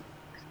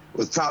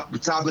 was top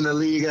in the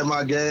league at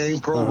my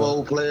game, Pro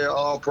Bowl player,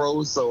 All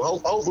Pro. So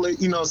hopefully,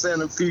 you know what I'm saying,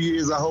 in a few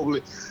years,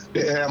 hopefully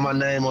they have my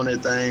name on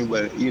that thing.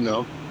 But you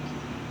know,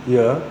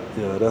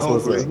 that's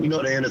what's up. You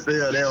know, the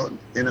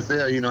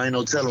NFL, you know, ain't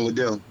no telling with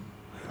them.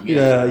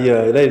 Yeah,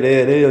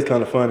 they is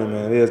kind of funny,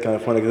 man. It is kind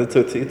of funny because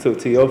it took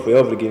T.O.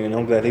 forever to get in.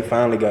 I'm glad he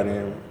finally got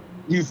in.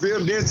 You feel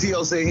me? Then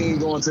T.O. say he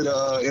ain't going to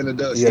the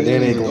introduction. Yeah,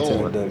 then he ain't going to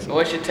the introduction.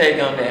 What's your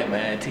take on that,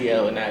 man?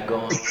 T.O. not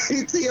going?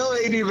 T.O.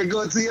 ain't even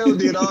going. T.O.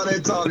 did all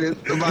that talking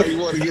about he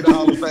want to get the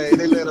Hall of Fame.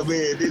 They let him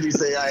in. Then he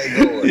say, I ain't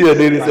going. Yeah,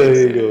 then he say he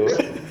ain't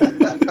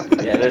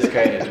going. Yeah, that's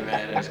crazy,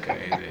 man. That's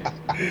crazy.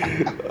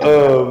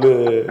 Oh,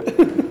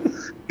 man.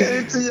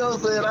 T.O.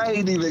 said, I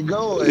ain't even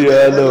going. Yeah,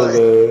 man. I know,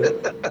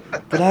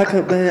 man. But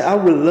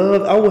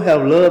I would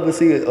have loved to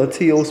see a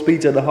T.O.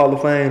 speech at the Hall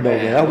of Fame, though,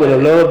 man. I would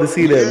have loved to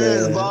see that,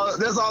 man.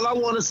 That's all I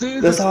want to see.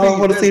 That's all I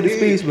want to see, the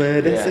speech,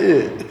 man. That's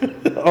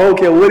it. I don't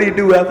care what he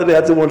do after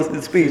that. I just want to see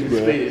the speech, bro.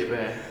 Speech,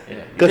 man.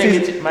 Yeah. You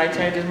think he might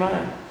change his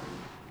mind?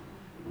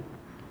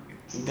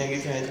 You think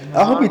he changed his mind?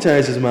 I hope he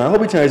changed his mind. I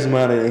hope he changed his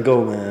mind and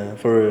go, man.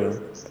 For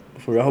real.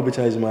 I hope he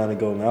changed his mind and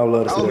go, man. I would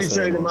love to see that. I hope he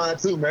changed his mind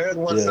too, man.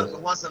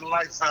 Once in a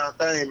lifetime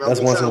thing, man. That's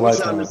once in a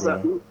lifetime,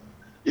 bro.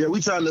 Yeah,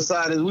 we trying to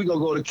decide is we gonna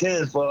go to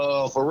Cannes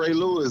for Ray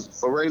Lewis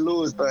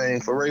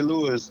thing,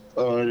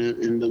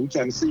 and we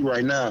trying to see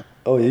right now.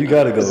 Oh yeah, you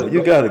gotta go.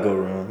 You gotta go,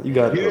 Ron. You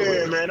gotta go.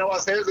 Yeah, man. No, I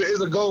said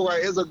it's a go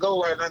right. It's a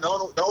go right now.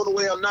 The only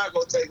way I'm not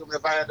gonna take him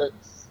if I had to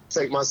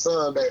take my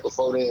son back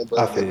before then.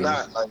 But if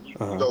not, like you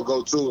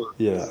go to it.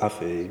 Yeah, I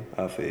feel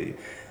you.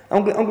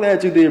 I'm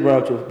glad you did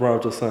brought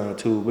your son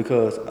too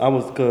because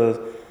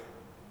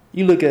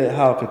you look at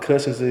how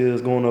concussions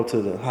is going up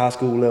to the high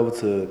school level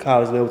to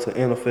college level to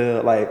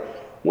NFL. Like,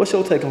 what's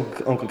your take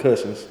on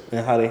concussions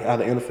and how the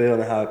NFL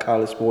and how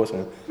college sports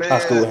and high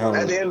school handle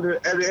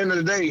it? At the end of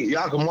the day,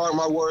 y'all can mark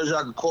my words,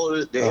 y'all can quote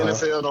it. The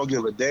NFL don't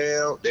give a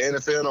damn. The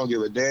NFL don't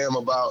give a damn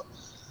about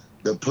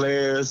the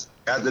players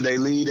after they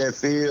leave that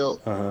field.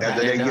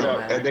 After they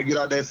get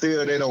out that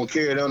field, they don't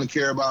care. They don't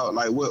care about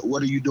like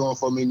what are you doing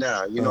for me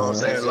now? You know what I'm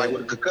saying? Like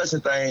with the concussion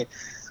thing.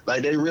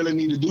 Like they really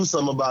need to do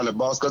something about it,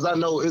 boss. Because I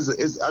know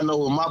I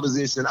know in my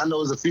position, I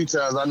know it's a few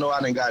times I know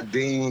I done got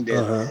dinged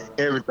and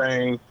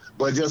everything.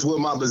 But just with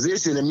my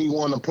position and me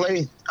wanting to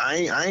play,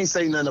 I ain't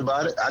say nothing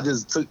about it. I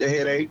just took the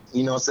headache,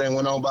 you know what I'm saying,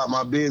 went on about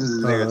my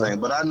business and everything.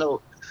 But I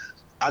know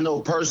I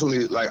know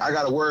personally, like I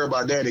got to worry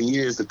about that in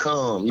years to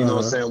come. You know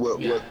what I'm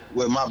saying?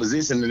 With my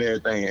position and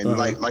everything, and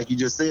like you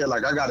just said,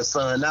 like I got a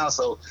son now,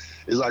 so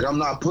it's like I'm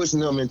not pushing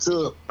them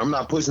into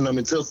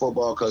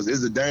football because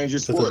it's a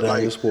dangerous sport.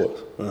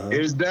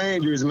 It's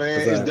dangerous,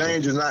 man. Exactly. It's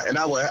dangerous, and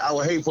I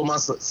would hate for my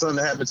son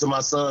to happen to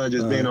my son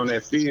just being on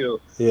that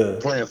field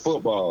playing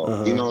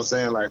football. You know what I'm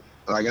saying? Like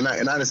and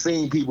I done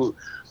seen people,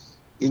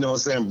 you know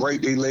what I'm saying,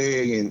 break their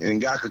leg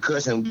and got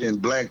concussion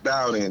and blacked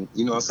out. And,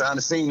 you know what I'm saying, I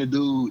done seen the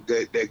dude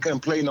that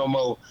couldn't play no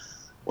more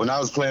when I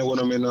was playing with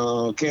him in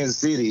Kansas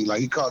City.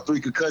 Like, he caught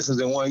 3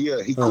 concussions in 1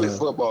 year. He quit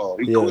football.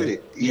 He quit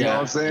it. You know what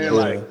I'm saying?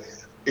 Like,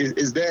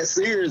 it's that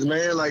serious,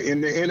 man. Like,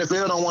 and the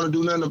NFL don't want to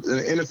do nothing.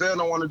 The NFL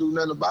don't want to do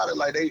nothing about it.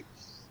 Like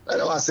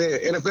I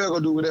said, NFL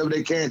gonna do whatever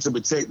they can to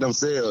protect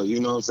themselves. You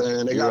know what I'm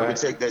saying? They gotta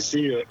protect that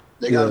shield.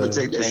 They gotta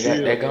protect that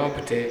shield. They gonna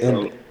protect.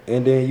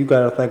 And then you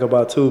gotta think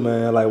about too,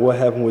 man. Like what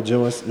happened with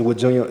Junior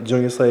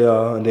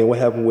Seau, and then what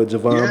happened with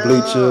Javon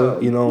Bleacher.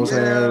 You know what I'm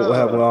saying? What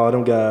happened with all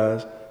them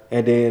guys?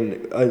 And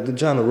then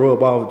trying to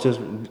rub off, just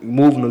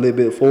moving a little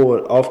bit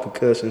forward off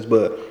concussions,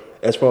 but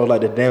as far as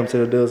like the damage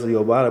that it does to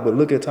your body. But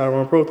look at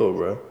Tyron Proto,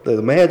 bro. Like,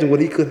 imagine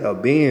what he could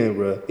have been,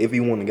 bro, if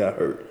he wouldn't have got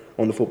hurt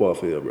on the football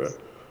field, bro.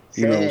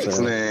 You know what I'm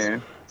saying?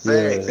 Man.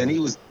 Facts. And he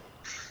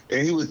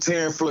was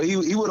tearing floor. He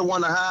would have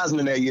won the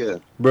Heisman that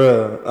year.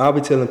 Bruh, I'll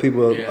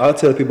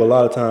tell people a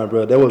lot of times,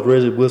 bro. That was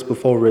Reggie Bush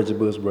before Reggie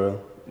Bush, bro.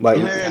 Like,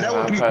 man, that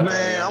would be,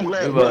 man. I'm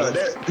glad, bro.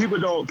 That people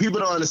don't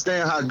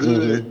understand how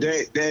good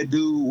that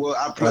dude was.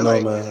 I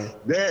know, man.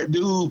 That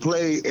dude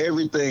played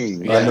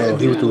everything. I know,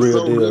 he was the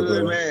real deal,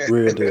 bro. Man.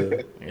 Real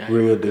deal,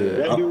 real deal.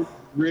 That dude,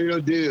 real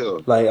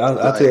deal. Like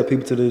I tell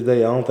people to this day,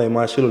 I don't think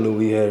Mike Schiller knew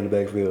what he had in the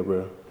backfield,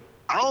 bro.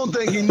 I don't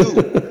think he knew,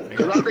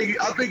 because I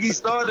think he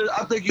started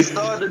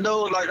to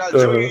know like our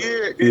junior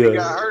year, then he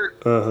got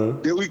hurt.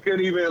 Then we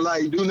couldn't even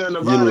like do nothing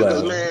about it,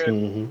 because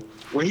man,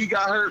 when he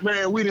got hurt,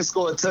 man, we didn't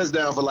score a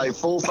touchdown for like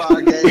 4 or 5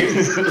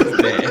 games.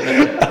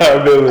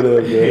 I remember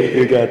that,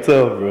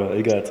 bro.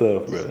 It got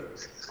tough, bro.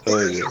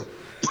 Oh yeah.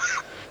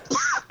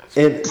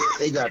 And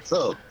it got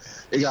tough.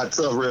 It got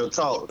tough, real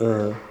talk.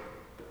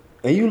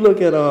 And you look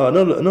at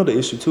another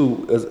issue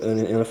too, as in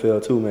the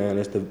NFL too, man.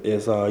 Is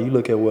you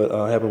look at what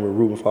happened with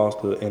Reuben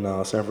Foster in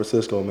San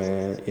Francisco,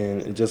 man,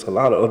 and just a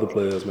lot of other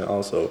players, man.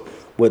 Also,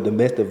 with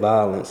domestic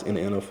violence in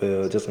the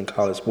NFL, just in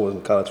college sports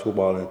and college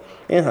football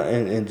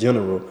and in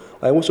general.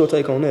 Like, what's your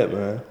take on that,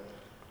 man?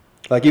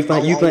 Like, you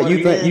think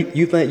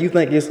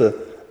it's a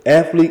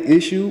athlete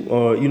issue,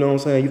 or you know what I'm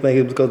saying? You think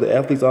it's because the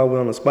athletes are always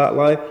on the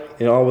spotlight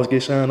and always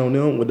get shined on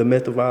them with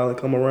domestic violence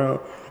come around?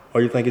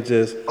 Or you think it's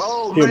just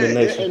human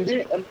nature? And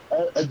then,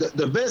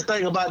 the best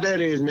thing about that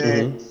is,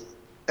 man,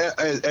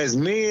 as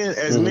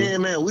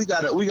men, man, we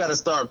gotta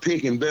start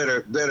picking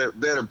better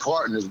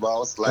partners,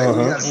 boss. Like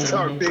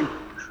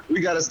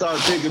we gotta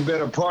start picking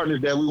better partners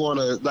that we want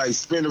to like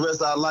spend the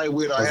rest of our life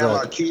with, or have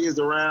our kids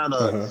around,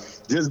 or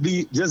just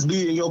be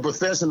in your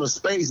professional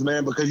space,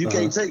 man. Because you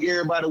can't take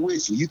everybody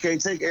with you.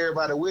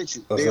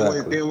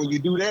 Then when you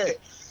do that,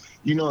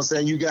 you know what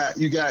I'm saying? You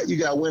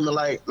got women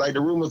like the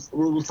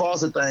Reuben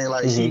Foster thing.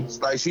 Like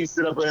she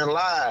sit up there and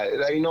lie.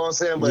 Like, you know what I'm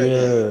saying? But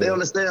they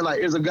understand, like,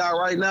 there's a guy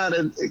right now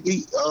that he,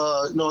 you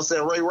know what I'm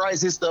saying? Ray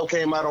Rice, his stuff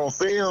came out on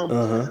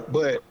film,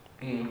 but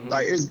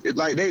like it's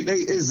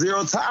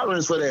zero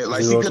tolerance for that.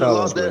 Like, she could have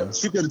lost that.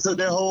 She could have took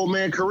that whole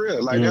man career.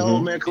 Like, that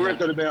whole man career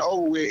could have been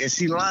over with, and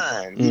she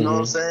lying. You know what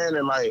I'm saying?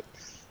 And like,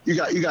 you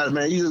got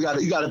man. You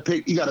gotta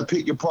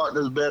pick your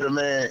partners better,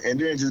 man, and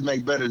then just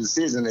make better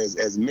decisions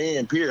as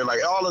men. Period.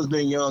 Like, all us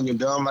been young and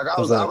dumb. Like, I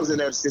was in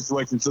that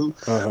situation too.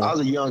 I was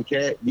a young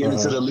cat getting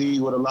into the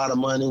league with a lot of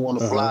money, want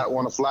to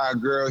fly a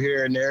girl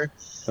here and there.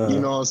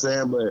 You know what I'm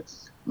saying? But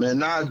man,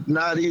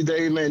 now these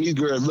days, man, these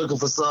girls looking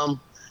for something.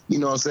 You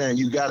know what I'm saying?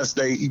 You gotta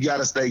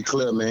stay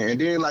clear, man. And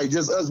then, like,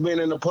 just us being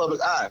in the public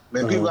eye,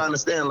 man, people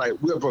understand, like,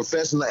 we're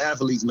professional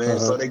athletes, man.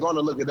 So they're gonna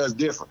look at us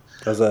different.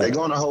 They're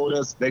gonna hold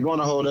us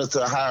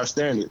to a higher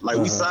standard. Like,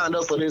 we signed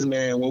up for this,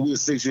 man, when we were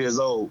 6 years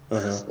old.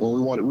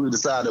 When we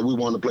decided we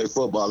wanted to play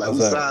football. Like,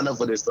 we signed up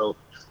for this. So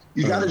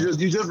you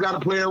just gotta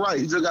play it right.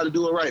 You just gotta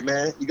do it right,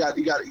 man. You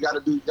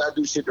gotta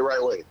do shit the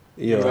right way.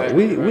 Yeah,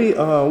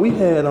 we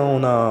had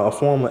on a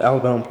former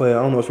Alabama player.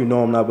 I don't know if you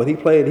know him or not, but he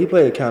played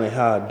at County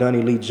High,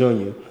 Dunny Lee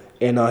Jr.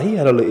 And he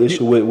had a little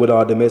issue with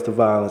our domestic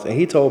violence. And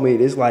he told me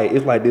it's like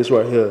this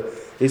right here.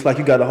 It's like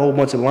you got a whole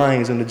bunch of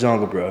lions in the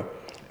jungle, bro.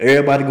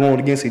 Everybody going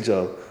against each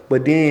other.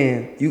 But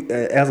then you,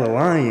 as a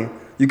lion,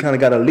 you kind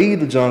of got to leave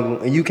the jungle,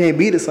 and you can't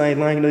be the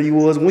same lion that you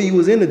was when you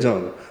was in the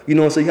jungle. You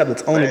know, so you have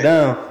to tone it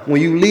down when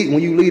you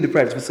leave the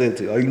practice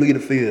facility, or you leave the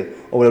field,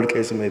 or whatever the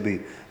case may be.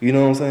 You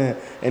know what I'm saying?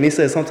 And he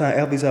said sometimes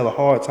athletes have a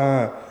hard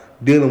time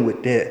dealing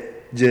with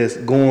that,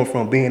 just going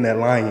from being that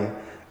lion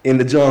in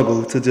the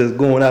jungle to just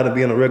going out and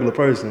being a regular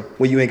person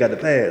when you ain't got the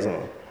pads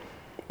on.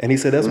 And he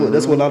said that's what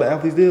a lot of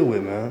athletes deal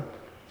with, man.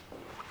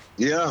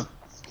 Yeah.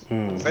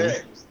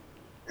 Facts.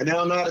 And they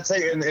don't know how to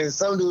take it, and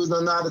some dudes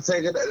don't know how to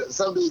take it.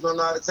 Some dudes don't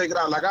know how to take it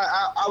out. Like,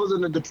 I was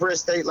in a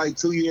depressed state like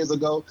 2 years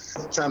ago,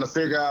 trying to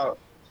figure out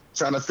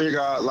trying to figure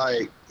out,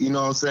 like, you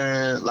know what I'm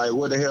saying, like,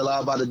 what the hell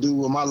I'm about to do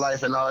with my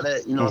life and all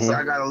that, you know. So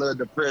I got a little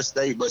depressed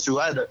state, but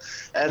I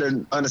had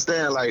to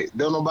understand, like,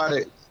 don't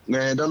nobody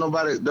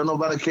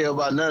care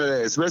about none of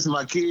that, especially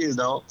my kids,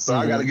 though. So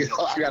I gotta get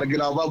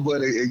off my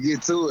butt and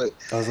get to it.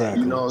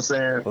 Exactly. You know what I'm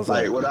saying? Exactly.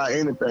 Like, without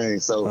anything.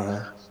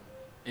 So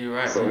You're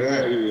right. so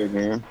yeah,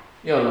 man.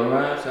 Yo,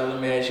 LaRon, so let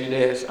me ask you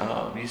this.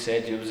 You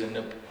said you was in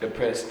the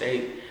depressed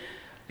state.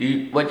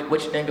 What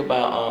you think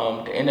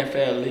about the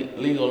NFL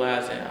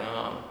legalizing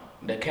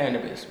the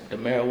cannabis, the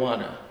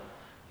marijuana?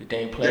 You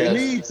think players? They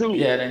need to.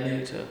 Yeah, they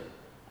need to.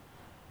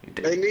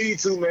 They need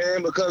to,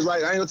 man, because,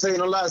 like, I ain't gonna tell you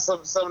no lie.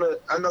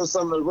 I know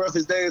some of the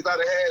roughest days I've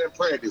had in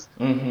practice.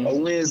 A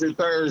Wednesday,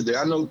 Thursday.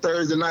 I know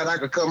Thursday night I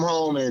could come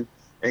home and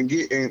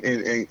get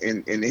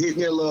and hit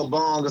me a little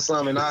bong or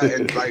something.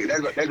 And like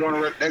they're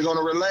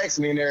gonna relax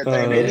me and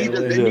everything. They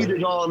need to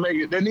go and make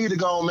it. They need to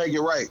go and make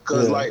it right.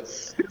 Cause like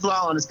this is what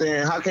I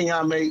understand. How can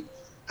y'all make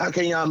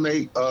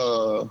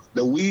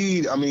the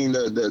weed? I mean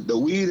the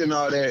weed and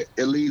all that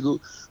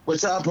illegal.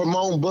 But y'all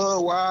promote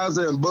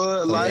Budweiser and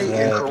Bud Light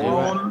and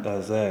Corona.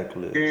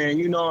 Exactly. And,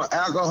 you know,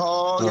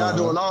 alcohol. Y'all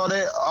doing all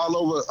that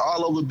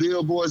all over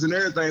billboards and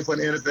everything for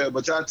the NFL.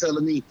 But y'all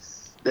telling me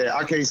that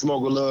I can't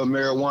smoke a little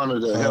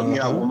marijuana to help me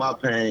out with my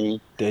pain.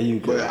 There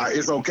you go. But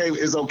it's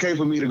okay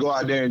for me to go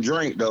out there and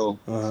drink, though.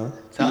 So,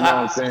 you know what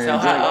I'm saying? So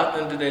how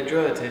often do they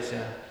drug test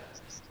y'all?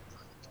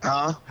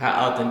 Huh?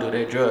 How often do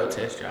they drug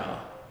test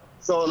y'all?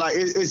 So, like,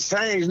 it's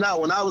changed now.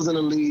 When I was in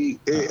the league,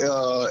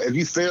 if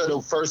you fail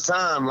the first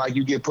time, like,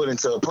 you get put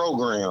into a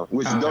program,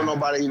 which don't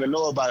nobody even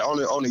know about.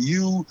 Only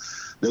you,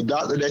 the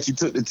doctor that you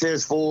took the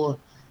test for,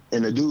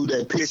 and the dude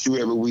that pissed you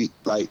every week.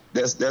 Like,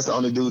 that's the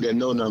only dude that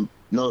know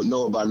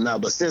about it now.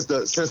 But since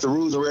the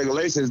rules and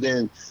regulations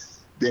then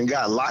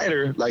got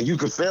lighter, like, you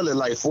could fail it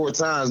like 4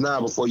 times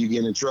now before you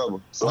get in trouble.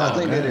 So I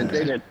think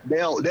they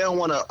don't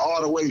want to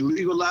all the way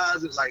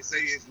legalize it, like say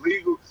it's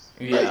legal,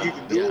 like you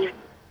can do it.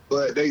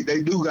 But they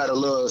do got a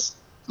little,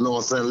 you know what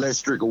I'm saying, less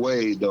strict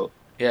ways though.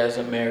 Yeah, it's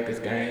America's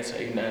game, so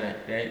you know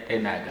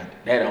they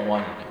don't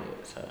want to do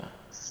it. So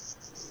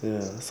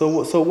yeah.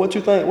 So what you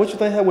think? What you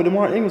think happened with the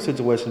Mark Ingram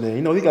situation? Then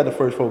you know he got the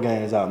first 4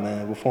 games out,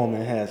 man, performing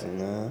in Hanson,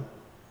 man.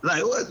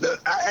 Like what?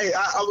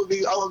 I would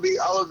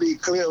be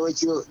clear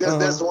with you.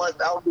 That's one.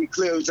 I would be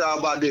clear with y'all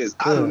about this.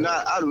 I do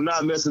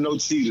not mess with no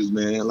cheaters,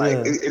 man.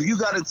 Like if you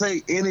got to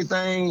take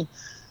anything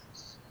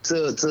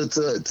to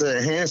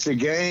enhance your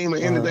game or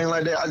anything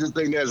like that, I just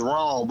think that's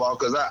wrong, bro.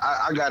 Because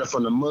I got it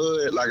from the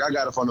mud, like I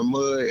got it from the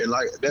mud, and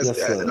like that's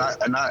and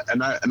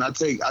I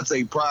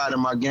take pride in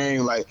my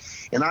game, like.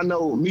 And I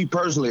know me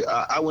personally,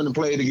 I went and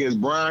played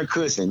against Brian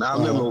Cushing. I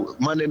remember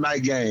Monday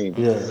night game.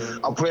 Yeah,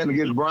 I'm playing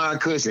against Brian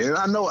Cushing, and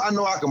I know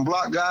I can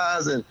block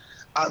guys and.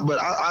 But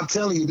I'm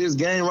telling you, this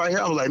game right here,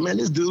 I was like, man,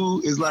 this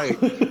dude is like,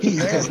 he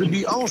has to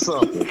be on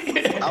something.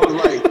 I was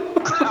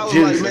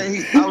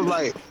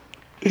like,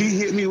 he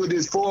hit me with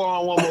this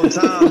forearm one more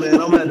time,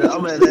 man. I'm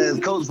at the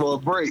ask coach for a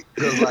break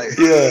because, like,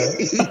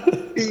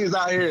 he's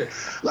out here.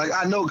 Like,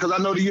 I know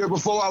the year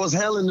before I was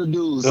helling the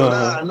dude, so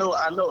now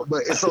I know.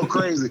 But it's so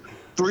crazy.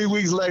 3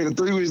 weeks later,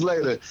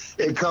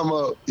 it come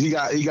up. He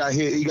got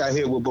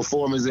hit with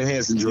performance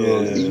enhancing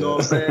drugs. You know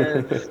what I'm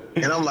saying?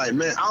 And I'm like,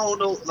 man, I don't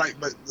know. Like,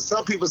 but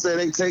some people say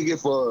they take it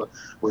for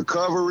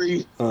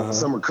recovery,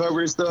 some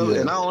recovery stuff,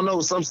 and I don't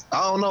know.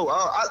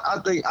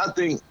 I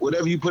think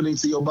whatever you put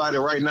into your body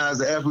right now as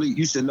an athlete,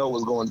 you should know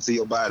what's going into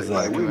your body.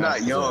 Exactly. Like, we're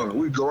not young,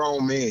 we're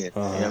grown men.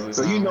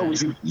 So you know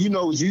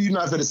what you're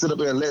not gonna sit up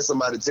there and let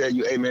somebody tell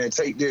you, hey man,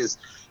 take this.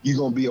 You're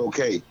gonna be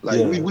okay.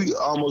 Like we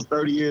almost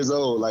 30 years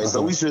old. Like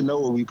so we should know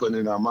what we putting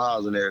in our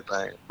mouths and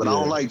everything. But I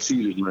don't like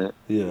cheaters, man.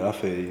 Yeah, I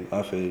feel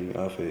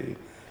you.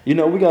 You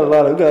know, we got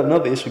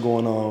another issue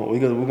going on. We're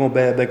gonna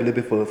back a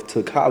little bit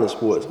to college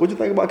sports. What you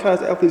think about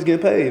college athletes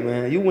getting paid,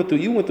 man? You went through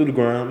the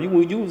grind. You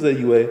was at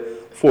UA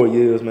 4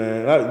 years,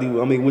 man. I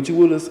mean, what you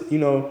would have,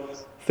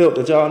 felt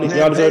that y'all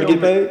deserve to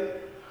get paid?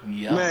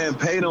 Yeah. Man,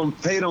 pay them,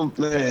 man. Pay them,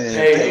 man.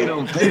 Hey,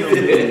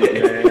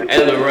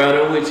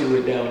 LaRon, with you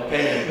with them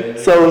paying, man.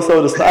 So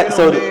the stock,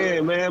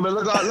 man. But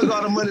look all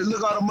the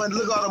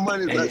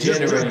money. Like,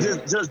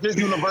 just this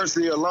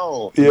university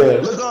alone. Yeah.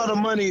 Look all the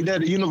money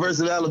that the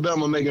University of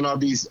Alabama making off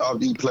these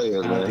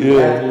players, man.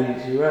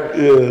 Yeah. You're right.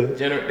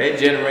 Yeah. They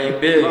generate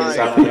billions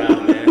off of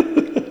y'all,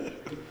 man.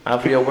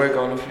 Off your work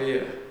on the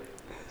field.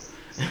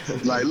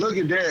 Like, look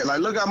at that. Like,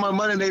 look how much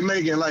money they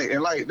making. Like,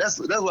 and like that's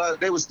why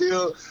they were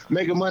still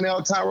making money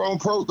on Tyrone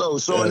Proto,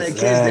 showing that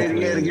case that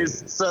he had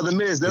against Southern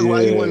Miss. That's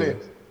why he went and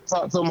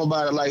talked to him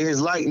about it, like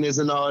his likeness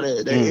and all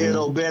that. They Ed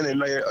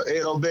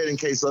O'Bannon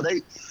case. So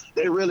they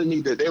really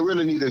need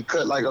to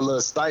cut like a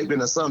little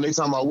stipend or something. They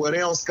talking about, well,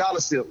 they on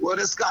scholarship. Well,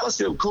 that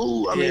scholarship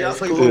cool. I mean, I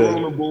play for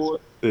on the board.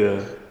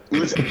 Yeah.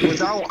 Which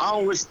I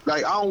don't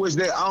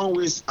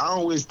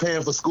wish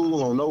paying for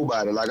school on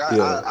nobody. Like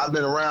I've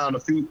been around a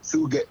few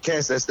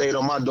cats that stayed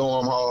on my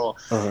dorm hall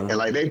and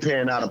like they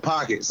paying out of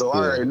pocket. So I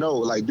already know,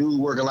 like, dude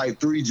working like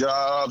 3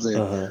 jobs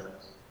and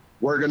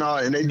working all,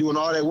 and they doing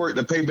all that work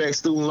to pay back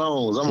student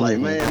loans. I'm like,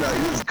 man,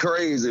 it's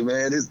crazy,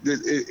 man.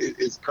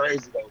 It's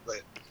crazy though.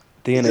 But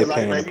Then they just like,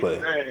 paying man, to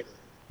play.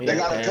 they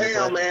gotta pay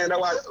them, man. That's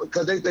why,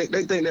 because they think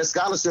that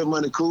scholarship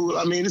money cool.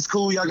 I mean, it's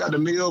cool. Y'all got the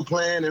meal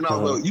plan and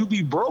all, but you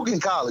be broke in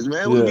college,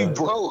 man. We be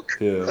broke.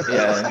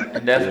 Yeah,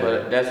 and that's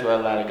what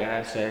a lot of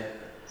guys say.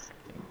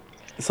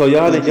 So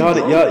y'all didn't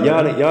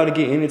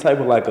get any type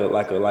of like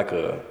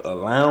a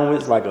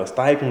allowance, like a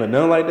stipend or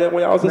nothing like that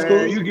when y'all was in school?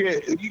 Man, you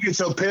get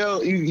your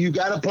Pell. You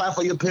gotta apply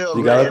for your Pell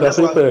You Grant.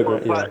 gotta apply for your Pell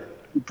Grant, yeah.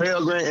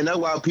 Pell Grant, and that's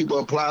why people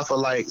apply for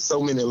like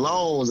so many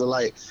loans and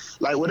like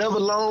whatever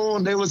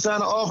loan they was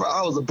trying to offer,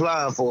 I was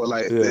applying for.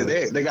 Like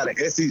they got an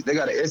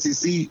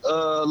SEC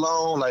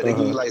loan, like they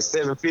give you like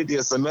 $750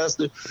 a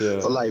semester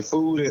for like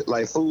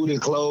food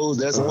and clothes.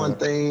 That's one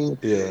thing.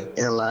 Yeah.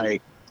 And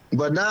like,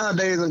 but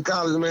nowadays in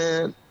college,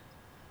 man.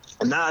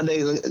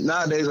 Nowadays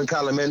in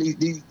college, man,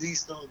 these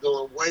students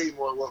doing way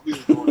more than what we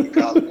was doing in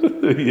college.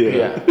 Like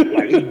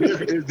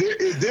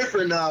it's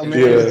different now, man.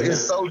 It's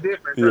so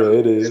different now. Yeah,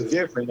 it is. It's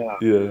different now.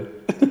 Yeah.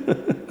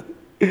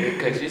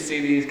 Because you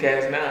see these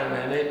cats now,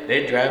 man,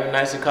 they driving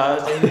nicer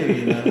cars than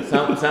you know.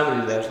 Some of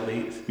these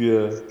athletes.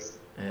 Yeah,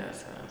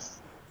 so.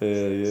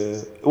 Yeah.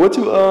 What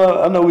you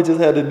I know we just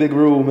had the big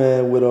rule,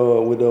 man, with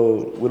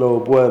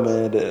old boy,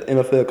 man. The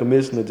NFL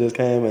commissioner just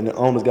came and the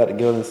owners got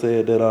together and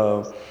said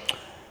that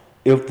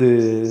if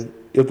the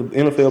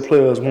NFL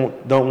players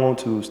don't want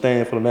to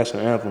stand for the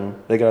national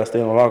anthem, they gotta stay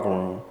in the locker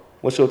room.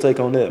 What's your take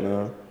on that,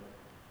 man?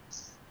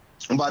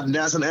 About the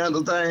national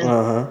anthem thing?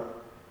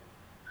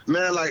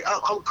 Man, like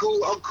I'm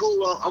cool on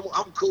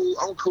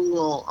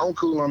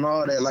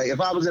all that. Like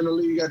if I was in the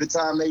league at the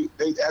time, they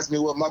asked me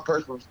what my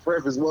personal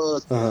preference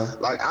was.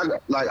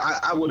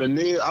 I would have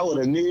kneeled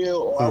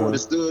or I would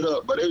have stood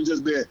up. But it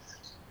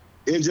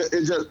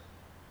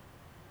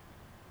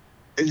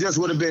just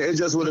would have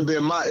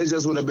been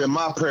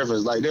my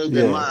preference. Like they'd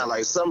been mine.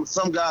 Like some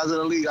guys in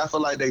the league, I feel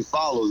like they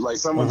follow. Like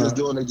someone just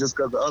doing it just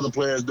because the other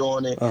players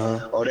doing it,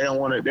 or they don't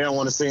want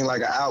to seem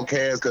like an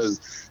outcast because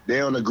they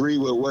don't agree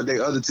with what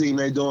their other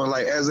teammate doing.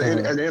 Like at the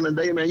end of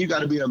the day, man, you got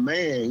to be a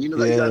man. You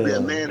know, you got to be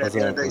a man at the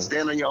end of the day.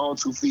 Stand on your own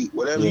 2 feet.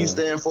 Whatever you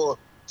stand for,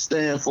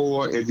 stand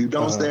for. If you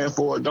don't stand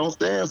for it, don't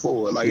stand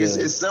for it. Like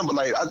it's simple.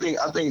 Like I think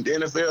the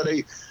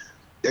NFL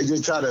they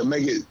just try to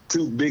make it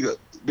too big of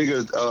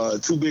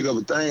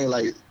a thing,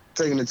 like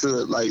taking it to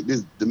like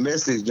this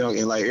domestic junk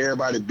and like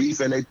everybody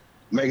beefing, they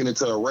making it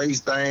to a race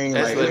thing.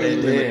 That's like what they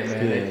did,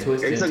 man. They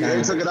twisted.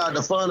 They took it out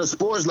the fun of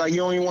sports. Like you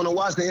don't even want to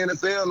watch the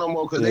NFL no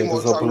more because they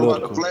more talking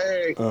about the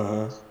flag.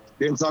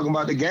 Them talking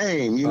about the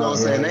game, you know what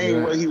I'm saying? They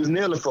ain't what he was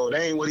kneeling for.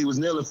 They ain't what he was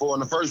kneeling for in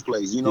the first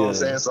place. You know what I'm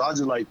saying? So I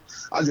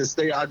just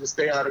stay out of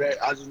that.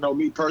 I just know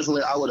me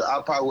personally, I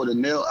probably would have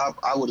knelt,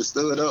 I would have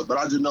stood up, but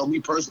I just know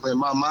me personally in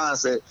my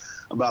mindset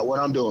about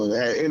what I'm doing.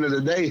 At the end of the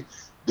day,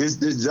 this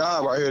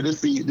job right here, this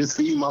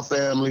feed my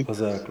family.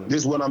 Exactly.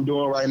 This what I'm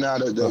doing right now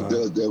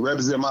to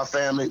represent my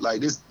family.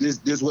 Like this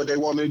what they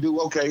want me to do.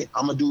 Okay,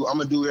 I'm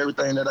gonna do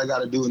everything that I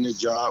gotta do in this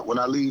job. When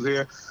I leave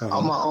here,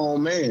 I'm my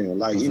own man.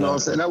 Like you know what I'm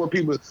saying? That's what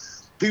people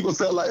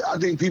feel like. I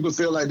think people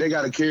feel like they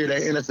gotta carry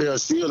that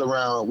NFL shield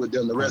around with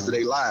them the rest of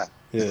their life.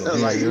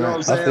 Like you know what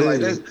I'm saying?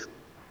 Like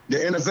the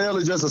NFL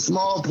is just a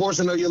small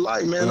portion of your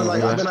life, man.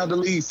 Like I've been out the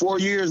league 4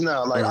 years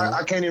now. Like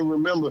I can't even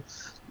remember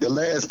the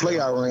last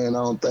play I ran.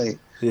 I don't think.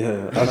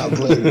 I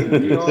played.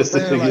 You know what I'm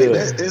saying? Like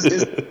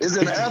it's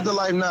in the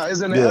afterlife now.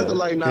 It's in the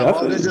afterlife now.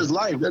 Bro. That's just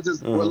life. That's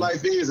just what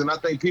life is. And I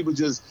think people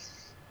just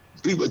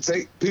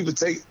take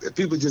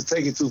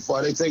it too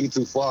far. They take it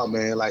too far,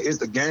 man. Like it's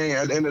the game.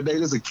 At the end of the day,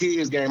 this is a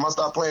kid's game. I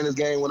started playing this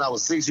game when I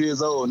was 6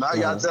 years old. Now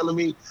y'all telling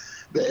me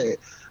that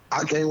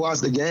I can't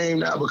watch the game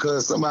now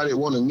because somebody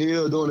want to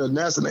kneel during the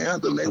national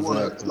anthem. They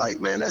want to, like,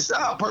 man, that's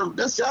y'all purpose.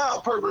 That's y'all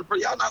purpose.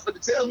 Y'all not going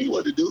to tell me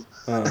what to do.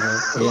 I'm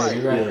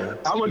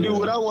going to do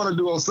what I want to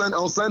do. On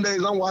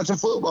Sundays, I'm watching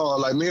football.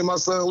 Like, me and my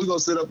son, we going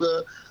to sit up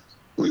there.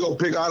 We going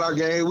to pick out our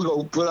game. We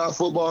going to put our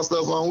football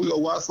stuff on. We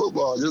going to watch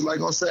football just like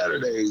on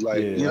Saturdays.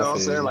 Like, you know what I'm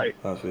saying? Like,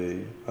 I feel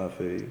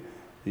you.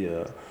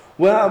 Yeah.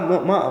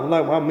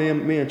 Well,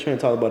 me and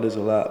Trent talk about this a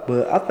lot,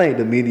 but I think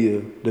the media,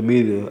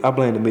 I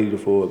blame the media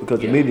for it because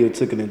the media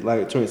took it,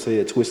 like Trent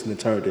said, twisted and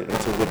turned it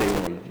into what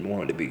they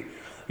wanted to be.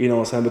 You know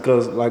what I'm saying?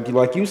 Because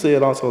like you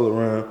said also,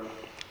 around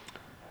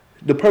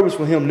the purpose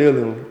for him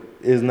kneeling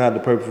is not the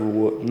purpose for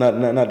what,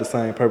 not the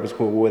same purpose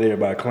for what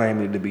everybody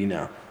claiming it to be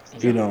now.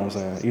 You know what I'm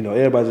saying? You know,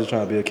 everybody's just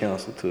trying to be a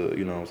counselor to,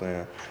 you know what I'm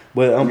saying?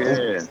 But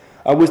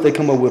I wish they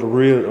come up with a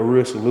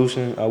real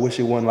solution. I wish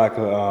it wasn't like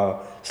a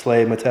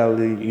slave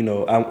mentality. You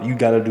know, you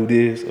got to do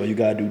this or you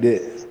got to do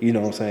that. You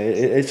know what I'm saying?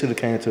 It should have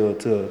came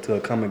to a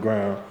common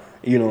ground.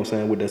 You know what I'm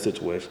saying, with that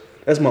situation.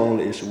 That's my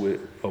only issue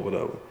with or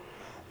whatever.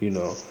 You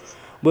know.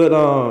 But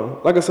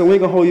like I said, we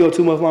ain't gonna hold you up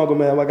too much longer,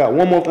 man. I got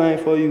one more thing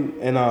for you,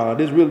 and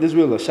this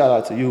really a shout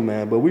out to you,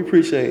 man. But we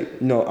appreciate,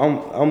 you know,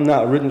 I'm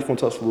not originally from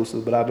Tuscaloosa,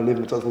 but I've been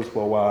living in Tuscaloosa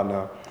for a while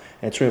now,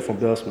 and Trent from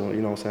Beltsville,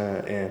 you know what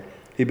I'm saying, and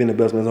he been in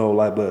Beltsville his whole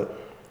life. But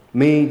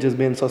me just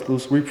being in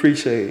Tuscaloosa, we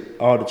appreciate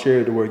all the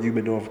charity work you've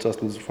been doing for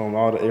Tuscaloosa, from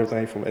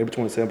everything from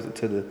April 27th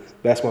to the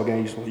basketball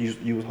game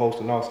you was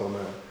hosting also,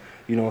 man.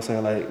 You know what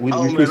I'm saying? Like we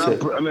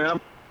appreciate.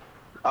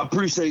 I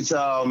appreciate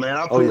y'all,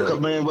 man.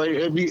 Man, but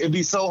it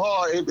be so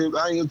hard. I ain't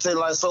gonna tell you,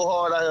 like, so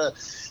hard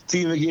to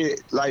even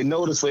get like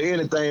notice for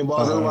anything,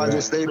 boss. That's why I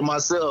just stay to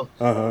myself.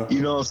 You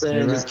know what I'm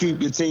saying? Just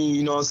keep your team.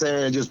 You know what I'm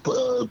saying? Just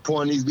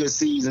pouring these good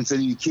seeds into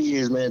these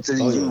kids, man, to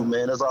these youth,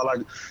 man. That's all.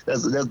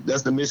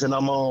 That's the mission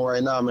I'm on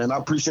right now, man. I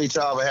appreciate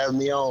y'all for having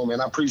me on, man.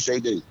 I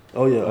appreciate it.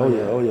 Oh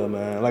yeah,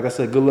 man. Like I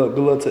said, good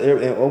luck to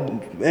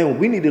everyone. Man,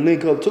 we need to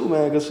link up too,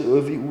 man. Cause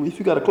if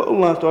you got a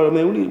clothing line started,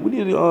 man, we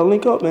need to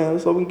link up, man,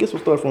 so we can get some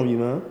stuff from you,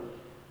 man.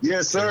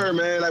 Yes, sir,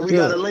 man. Like we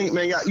got a link,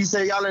 man. You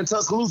say y'all in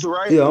Tuscaloosa,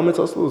 right? Yeah, I'm in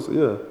Tuscaloosa.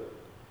 Yeah.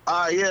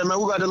 Yeah, man.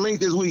 We got the link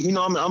this week. You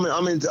know,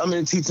 I'm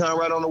in T-Town,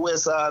 right on the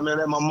west side, man,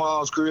 at my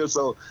mom's crib.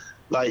 So,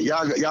 like,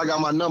 y'all got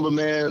my number,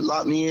 man.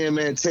 Lock me in,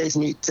 man. Text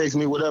me,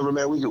 whatever,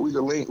 man. We can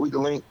link. You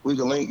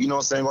know what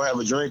I'm saying? Go have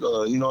a drink,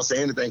 or you know what I'm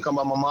saying? Anything. Come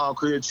by my mom's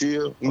crib,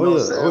 chill. You know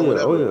what I'm saying?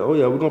 Oh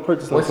yeah. We're gonna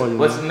purchase something for you.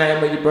 What's the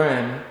name of your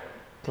brand?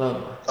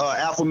 Club.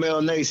 Alpha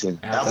Male Nation.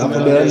 Alpha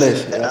Male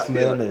Nation.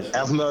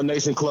 Alpha Male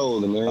Nation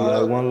clothing, man.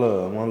 All right, one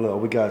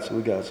love. We got you.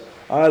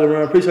 All right,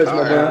 LeBron, appreciate you,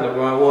 my man.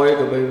 LeBron War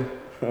Eagle, baby.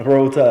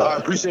 Roll Tide. I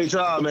appreciate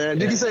y'all, man.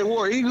 Did you say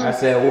War Eagle? I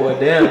said War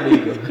Damn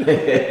Eagle.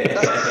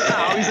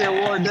 You said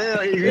War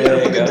Damn Eagle. You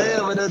gotta put the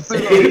damn in that too.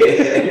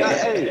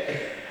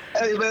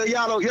 Hey, man,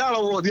 y'all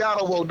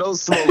don't want no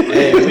smoke, man.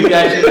 Hey, we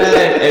got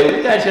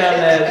y'all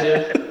last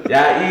year.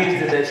 Y'all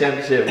eased in that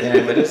championship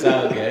game, but it's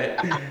all good.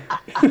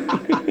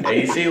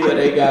 Hey, you see what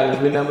they got us?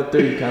 We number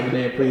 3 coming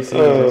in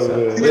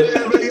preseason.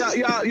 Yeah, man,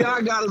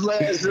 y'all got us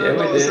last year.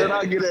 Yeah,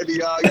 I get at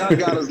y'all. Y'all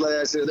got us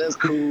last year. That's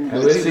cool.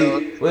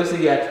 We'll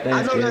see after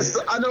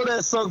Thanksgiving. I know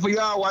that sucked for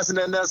y'all watching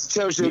that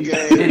national championship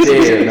game. It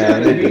did,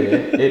 man.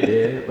 It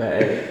did. But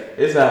hey,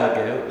 it's all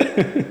good.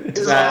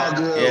 It's all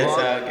good. Yeah, it's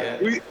all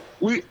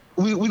good.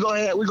 We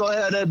gonna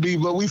have that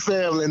beef, but we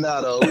family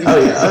now though. We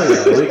good.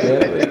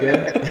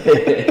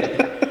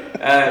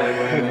 All right,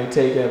 man.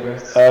 Take care, bro.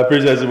 I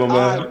appreciate you, my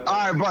man. All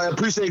right, bro. I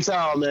appreciate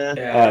y'all, man.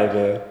 Yeah. All right,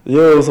 man.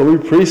 Yo, so we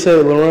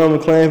appreciate LaRon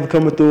McClain for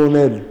coming through on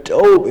that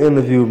dope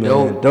interview,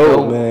 man.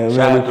 Dope, man. We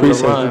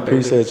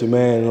appreciate you,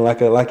 man. And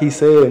like he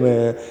said,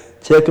 man,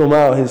 check him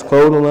out. His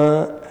clothing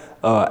line,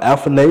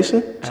 Alpha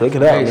Nation. Check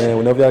it out, man.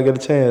 Whenever y'all get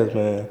a chance,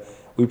 man.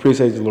 We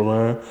appreciate you,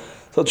 LaRon.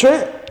 So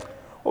Trent,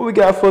 what we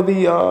got for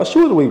the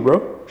shoe of the week,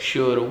 bro?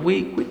 Shoe of the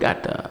week, we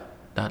got the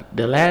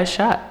last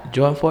shot,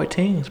 Jordan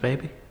 14s,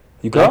 baby.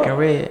 You caught? Black and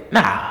red.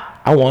 Nah,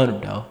 I want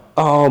them though.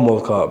 I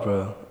almost caught,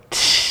 bro.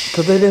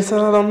 Cause they didn't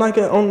sell out on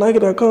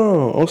Nike.com,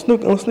 on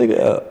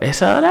sneaker app. They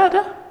sold out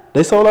though?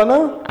 They sold out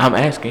now? I'm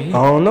asking you.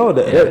 I don't know.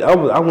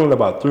 I went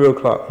about 3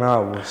 o'clock. Now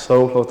I was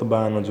so close to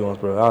buying them joints,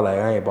 bro. I was like,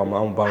 I ain't bought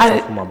my. I'm buying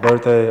stuff for my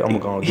birthday. I'm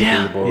gonna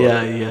get these boys.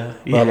 Yeah.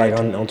 But like,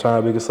 I'm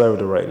trying to be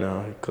conservative right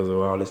now because of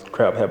all this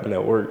crap happening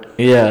at work.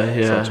 Yeah.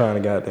 So I'm trying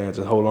to goddamn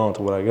just hold on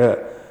to what I got.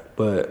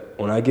 But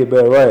when I get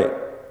back right,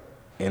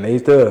 and they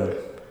still,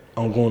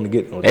 I'm going to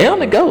get them. They on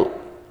the go.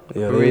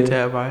 Yeah, for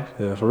retail price.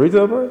 Yeah, for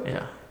retail price.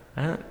 Yeah.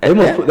 They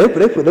must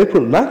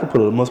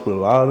put a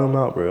lot of them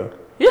out, bro.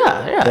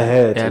 Yeah. They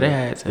had to. Yeah, they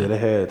had to. Yeah, they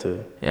had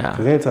to. Yeah.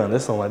 Cause anytime that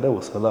song like that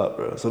would sell out,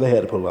 bro. So they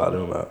had to put a lot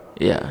of them out.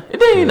 Yeah. And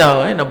then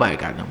ain't nobody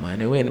got no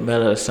money. We in the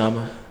middle of the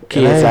summer.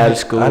 Kids out of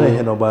school. I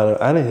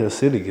didn't hear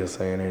City Gear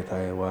saying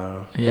anything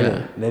about them.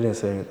 Yeah. They didn't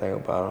say anything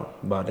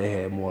about them. But they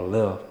had more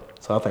left.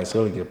 So I think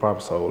City Gear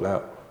probably sold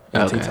out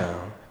in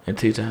T-Town. In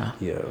T-Town.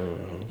 Yeah.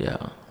 Mm-hmm. Yeah.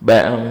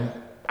 But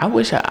I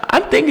wish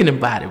I'm thinking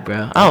about it,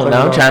 bro. I don't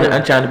know.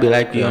 I'm trying to be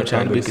like you. I'm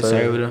trying to be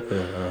conservative.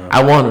 Yeah,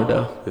 I want them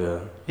though.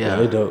 Yeah,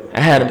 they dope. I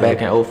had them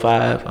back in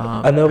 05.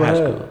 I never had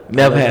school.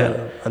 Never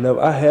had them.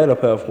 I had a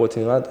pair of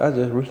 14. I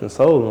just recently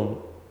sold them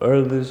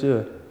earlier this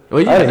year.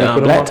 Well, you had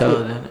the black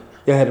toes, didn't it?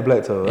 Yeah, I had the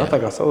black toes. Yeah. I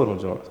think I sold them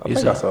joints. I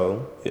sold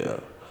them. Yeah.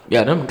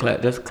 Yeah,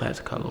 that's a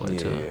classic colorway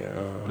too.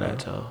 Black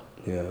toe.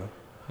 Yeah.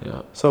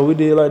 So we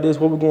did like this.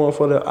 What we going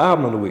for the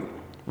album of the week?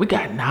 We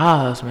got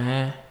Nas,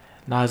 man.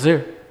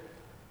 Nasir.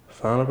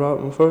 Finally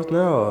brought my first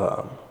Nas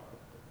album.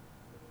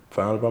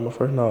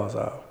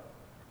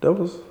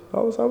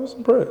 I was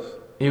impressed.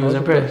 You was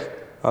impressed?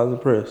 I was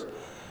impressed.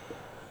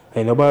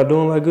 Ain't nobody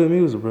doing like good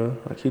music, bro.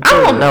 I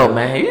don't know,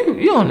 man.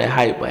 You on that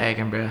hype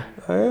wagon, bro.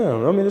 I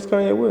am. I mean, it's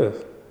Kanye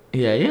West.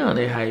 Yeah, you on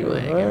that hype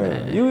wagon,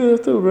 man. You is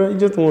too, bro. You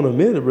just don't want to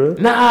admit it, bro.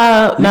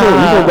 Nah. You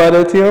gonna buy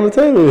that Tiana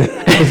Taylor?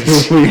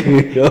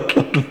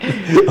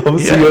 I'm gonna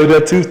see you on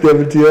that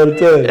 2-step Tiana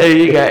Taylor.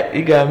 Hey,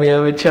 you got me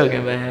over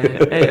choking, man.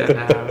 Hell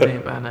nah, we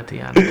ain't buying no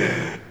Tiana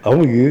Taylor.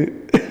 I'm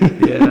good.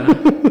 Yeah.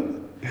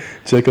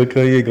 Check out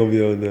Kanye gonna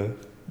be on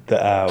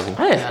the album.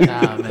 Hell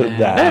nah, man.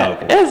 The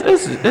album.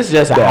 It's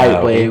just a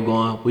hype wave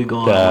we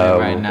going on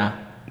right now.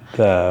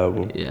 The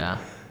album. Yeah.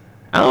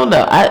 I don't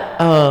know.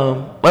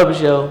 What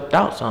was your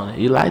thoughts on it?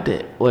 You liked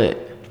it? What?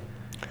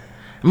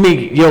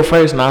 Your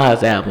first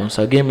Nas album.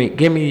 So give me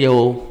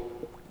your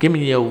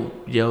review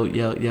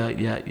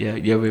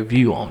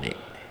on it.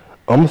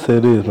 I'm gonna say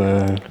this,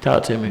 man.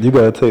 Talk to me. You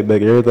gotta take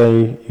back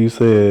everything you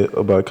said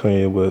about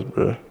Kanye West,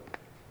 bro.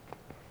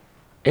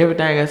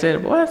 Everything I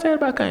said. What I said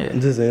about Kanye?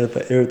 Just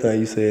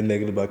everything you said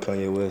negative about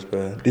Kanye West,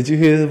 bro. Did you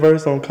hear his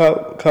verse on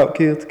Cop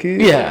Kills the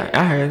Kid? Yeah,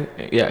 I heard.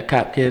 Yeah,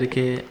 Cop Killed the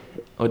Kid.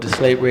 With the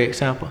slavery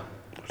example.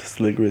 The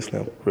Slick Rick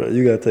sample, bro.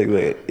 You gotta take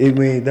that. I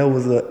mean, that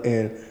was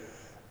an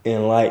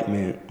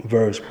enlightenment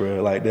verse,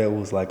 bro. Like that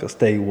was like a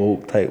stay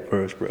woke type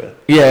verse, bro.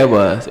 Yeah, it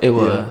was. It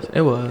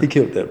was. He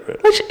killed that, bro.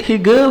 Which he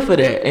good for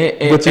that,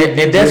 and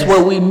that's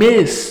what we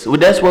miss.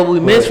 That's what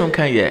we miss from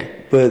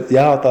Kanye. But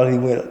y'all thought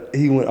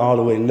he went all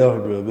the way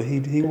left, bro. But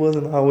he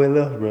wasn't all the way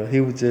left, bro. He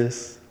was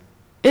just.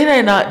 It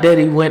ain't not that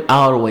he went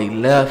all the way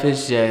left.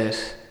 It's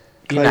just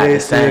you're not the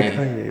same.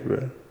 Kanye,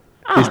 bro.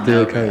 He's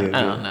still Kanye, bro.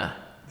 I don't know.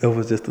 It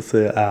was just to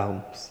sell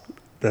albums.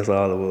 That's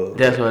all it was.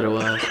 That's what it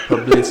was.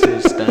 Publicity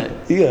stunt.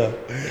 Yeah.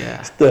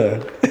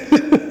 Stunt.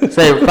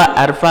 Say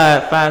out of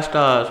five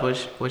stars,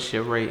 what's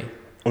your rating?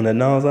 On that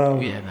Nas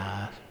album? Yeah,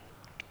 Nas.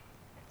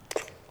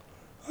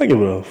 I give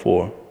it a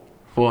 4.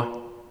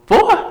 4?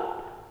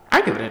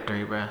 I give it a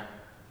 3, bro. I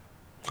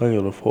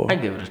give it a 4. I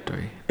give it a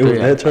 3. It was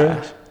that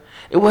trash?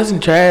 It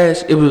wasn't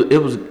trash. It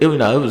was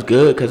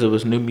good because it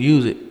was new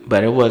music,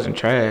 but it wasn't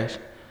trash.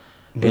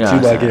 But you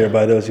like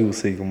everybody else, you was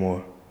seeking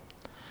more.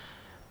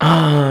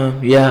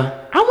 Yeah.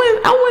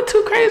 I went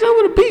too crazy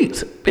over the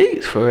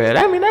beats for real.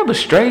 I mean, that was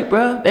straight,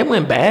 bro. They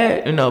went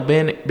bad,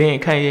 being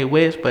Kanye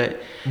West, but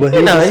he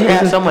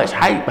had so much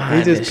hype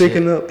behind it. He just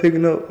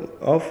picking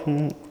up off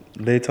from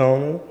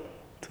Daytona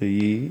to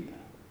Yeet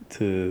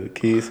to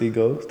Kids See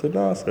Ghosts to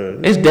Nas.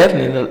 It's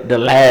definitely the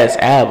last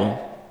album,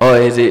 or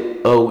is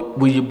it? Or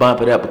will you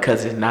bump it up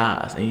because it's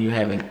Nas and you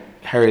haven't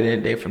heard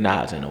anything from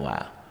Nas in a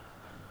while?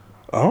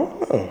 I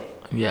don't know.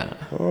 Yeah.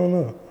 I don't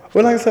know.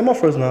 Well, like I said, my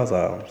first Nas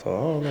album, so I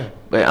don't know.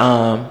 But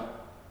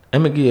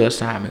let me give you an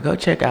assignment. Go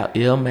check out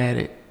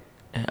Illmatic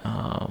and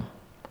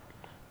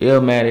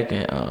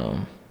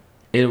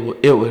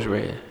It Was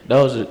Red.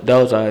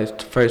 Those are his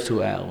first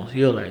 2 albums.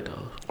 You'll like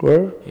those.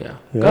 Word? Yeah.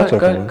 Go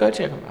check them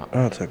out.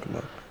 I'll check them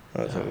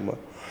out.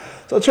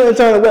 So trying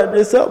to wrap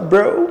this up,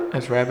 bro.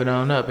 Let's wrap it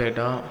on up here,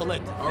 dog.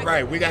 All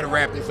right, we got to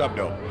wrap this up,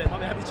 though. I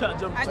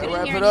couldn't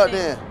wrap it up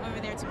then. Over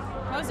there too.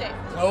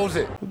 Close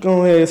it.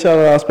 Go ahead and shout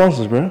out our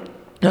sponsors, bro.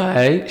 All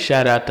right.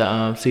 Shout out to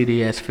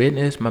CDS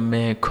Fitness, my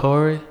man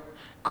Corey.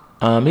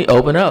 He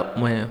opened up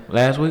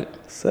last week.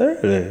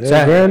 Saturday.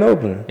 Grand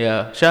opening.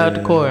 Yeah. Shout out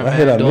to Corey, man. I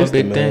hit I doing missed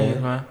big him,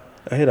 things, man.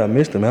 I hit I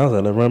missed him. I was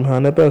at the run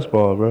behind that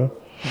basketball, bro.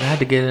 I had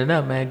to get it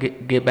up, man.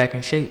 Get back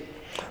in shape.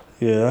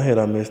 Yeah, I hit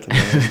I missed him,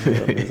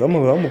 man. I'm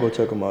gonna go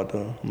check him out,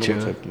 though.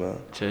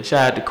 Sure.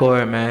 Shout out to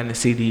Corey, man, the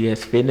CDS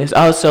Fitness.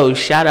 Also,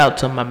 shout out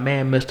to my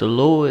man, Mr.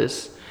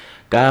 Lewis,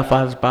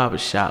 Godfather's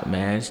Barbershop,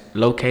 man. It's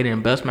located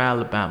in Bessemer,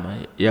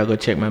 Alabama. Y'all go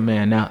check my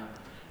man out.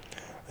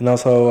 And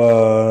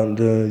also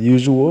the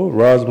usual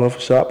Rod's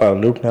Muffin Shop out of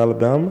Newton,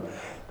 Alabama.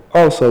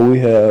 Also, we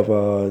have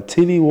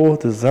TD Wolf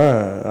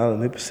Design out of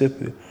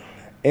Mississippi.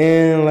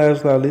 And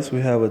last but not least,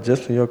 we have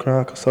Adjusting Your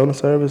Crown Consulting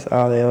Service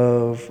out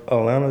of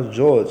Atlanta,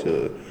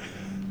 Georgia.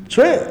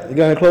 Trent, you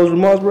got any closing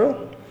remarks,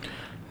 bro?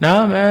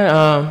 Nah,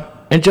 man.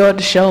 Enjoyed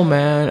the show,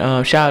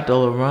 man. Shout out to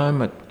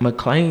LaRon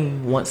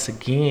McClain once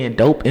again.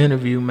 Dope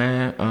interview,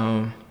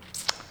 man.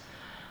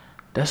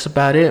 That's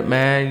about it,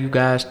 man. You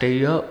guys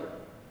stay up.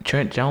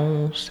 Trent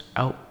Jones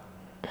out.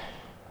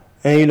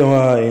 And you know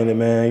how I ended,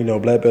 man.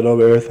 Black belt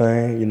over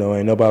everything.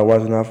 Ain't nobody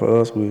watching out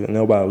for us. Ain't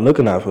nobody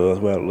looking out for us.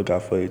 We have to look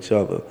out for each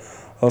other.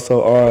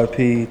 Also,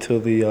 RIP to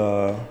the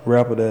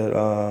rapper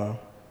that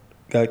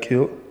got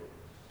killed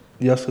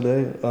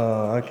yesterday.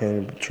 I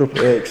can't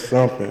Triple X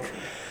something.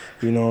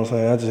 You know what I'm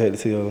saying? I just hate to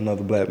see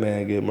another black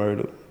man get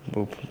murdered,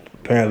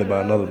 apparently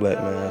by another black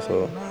man.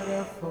 So,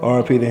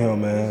 RIP to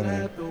him, man.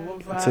 And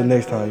until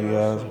next time, you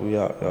guys, we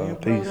out, y'all.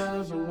 Peace.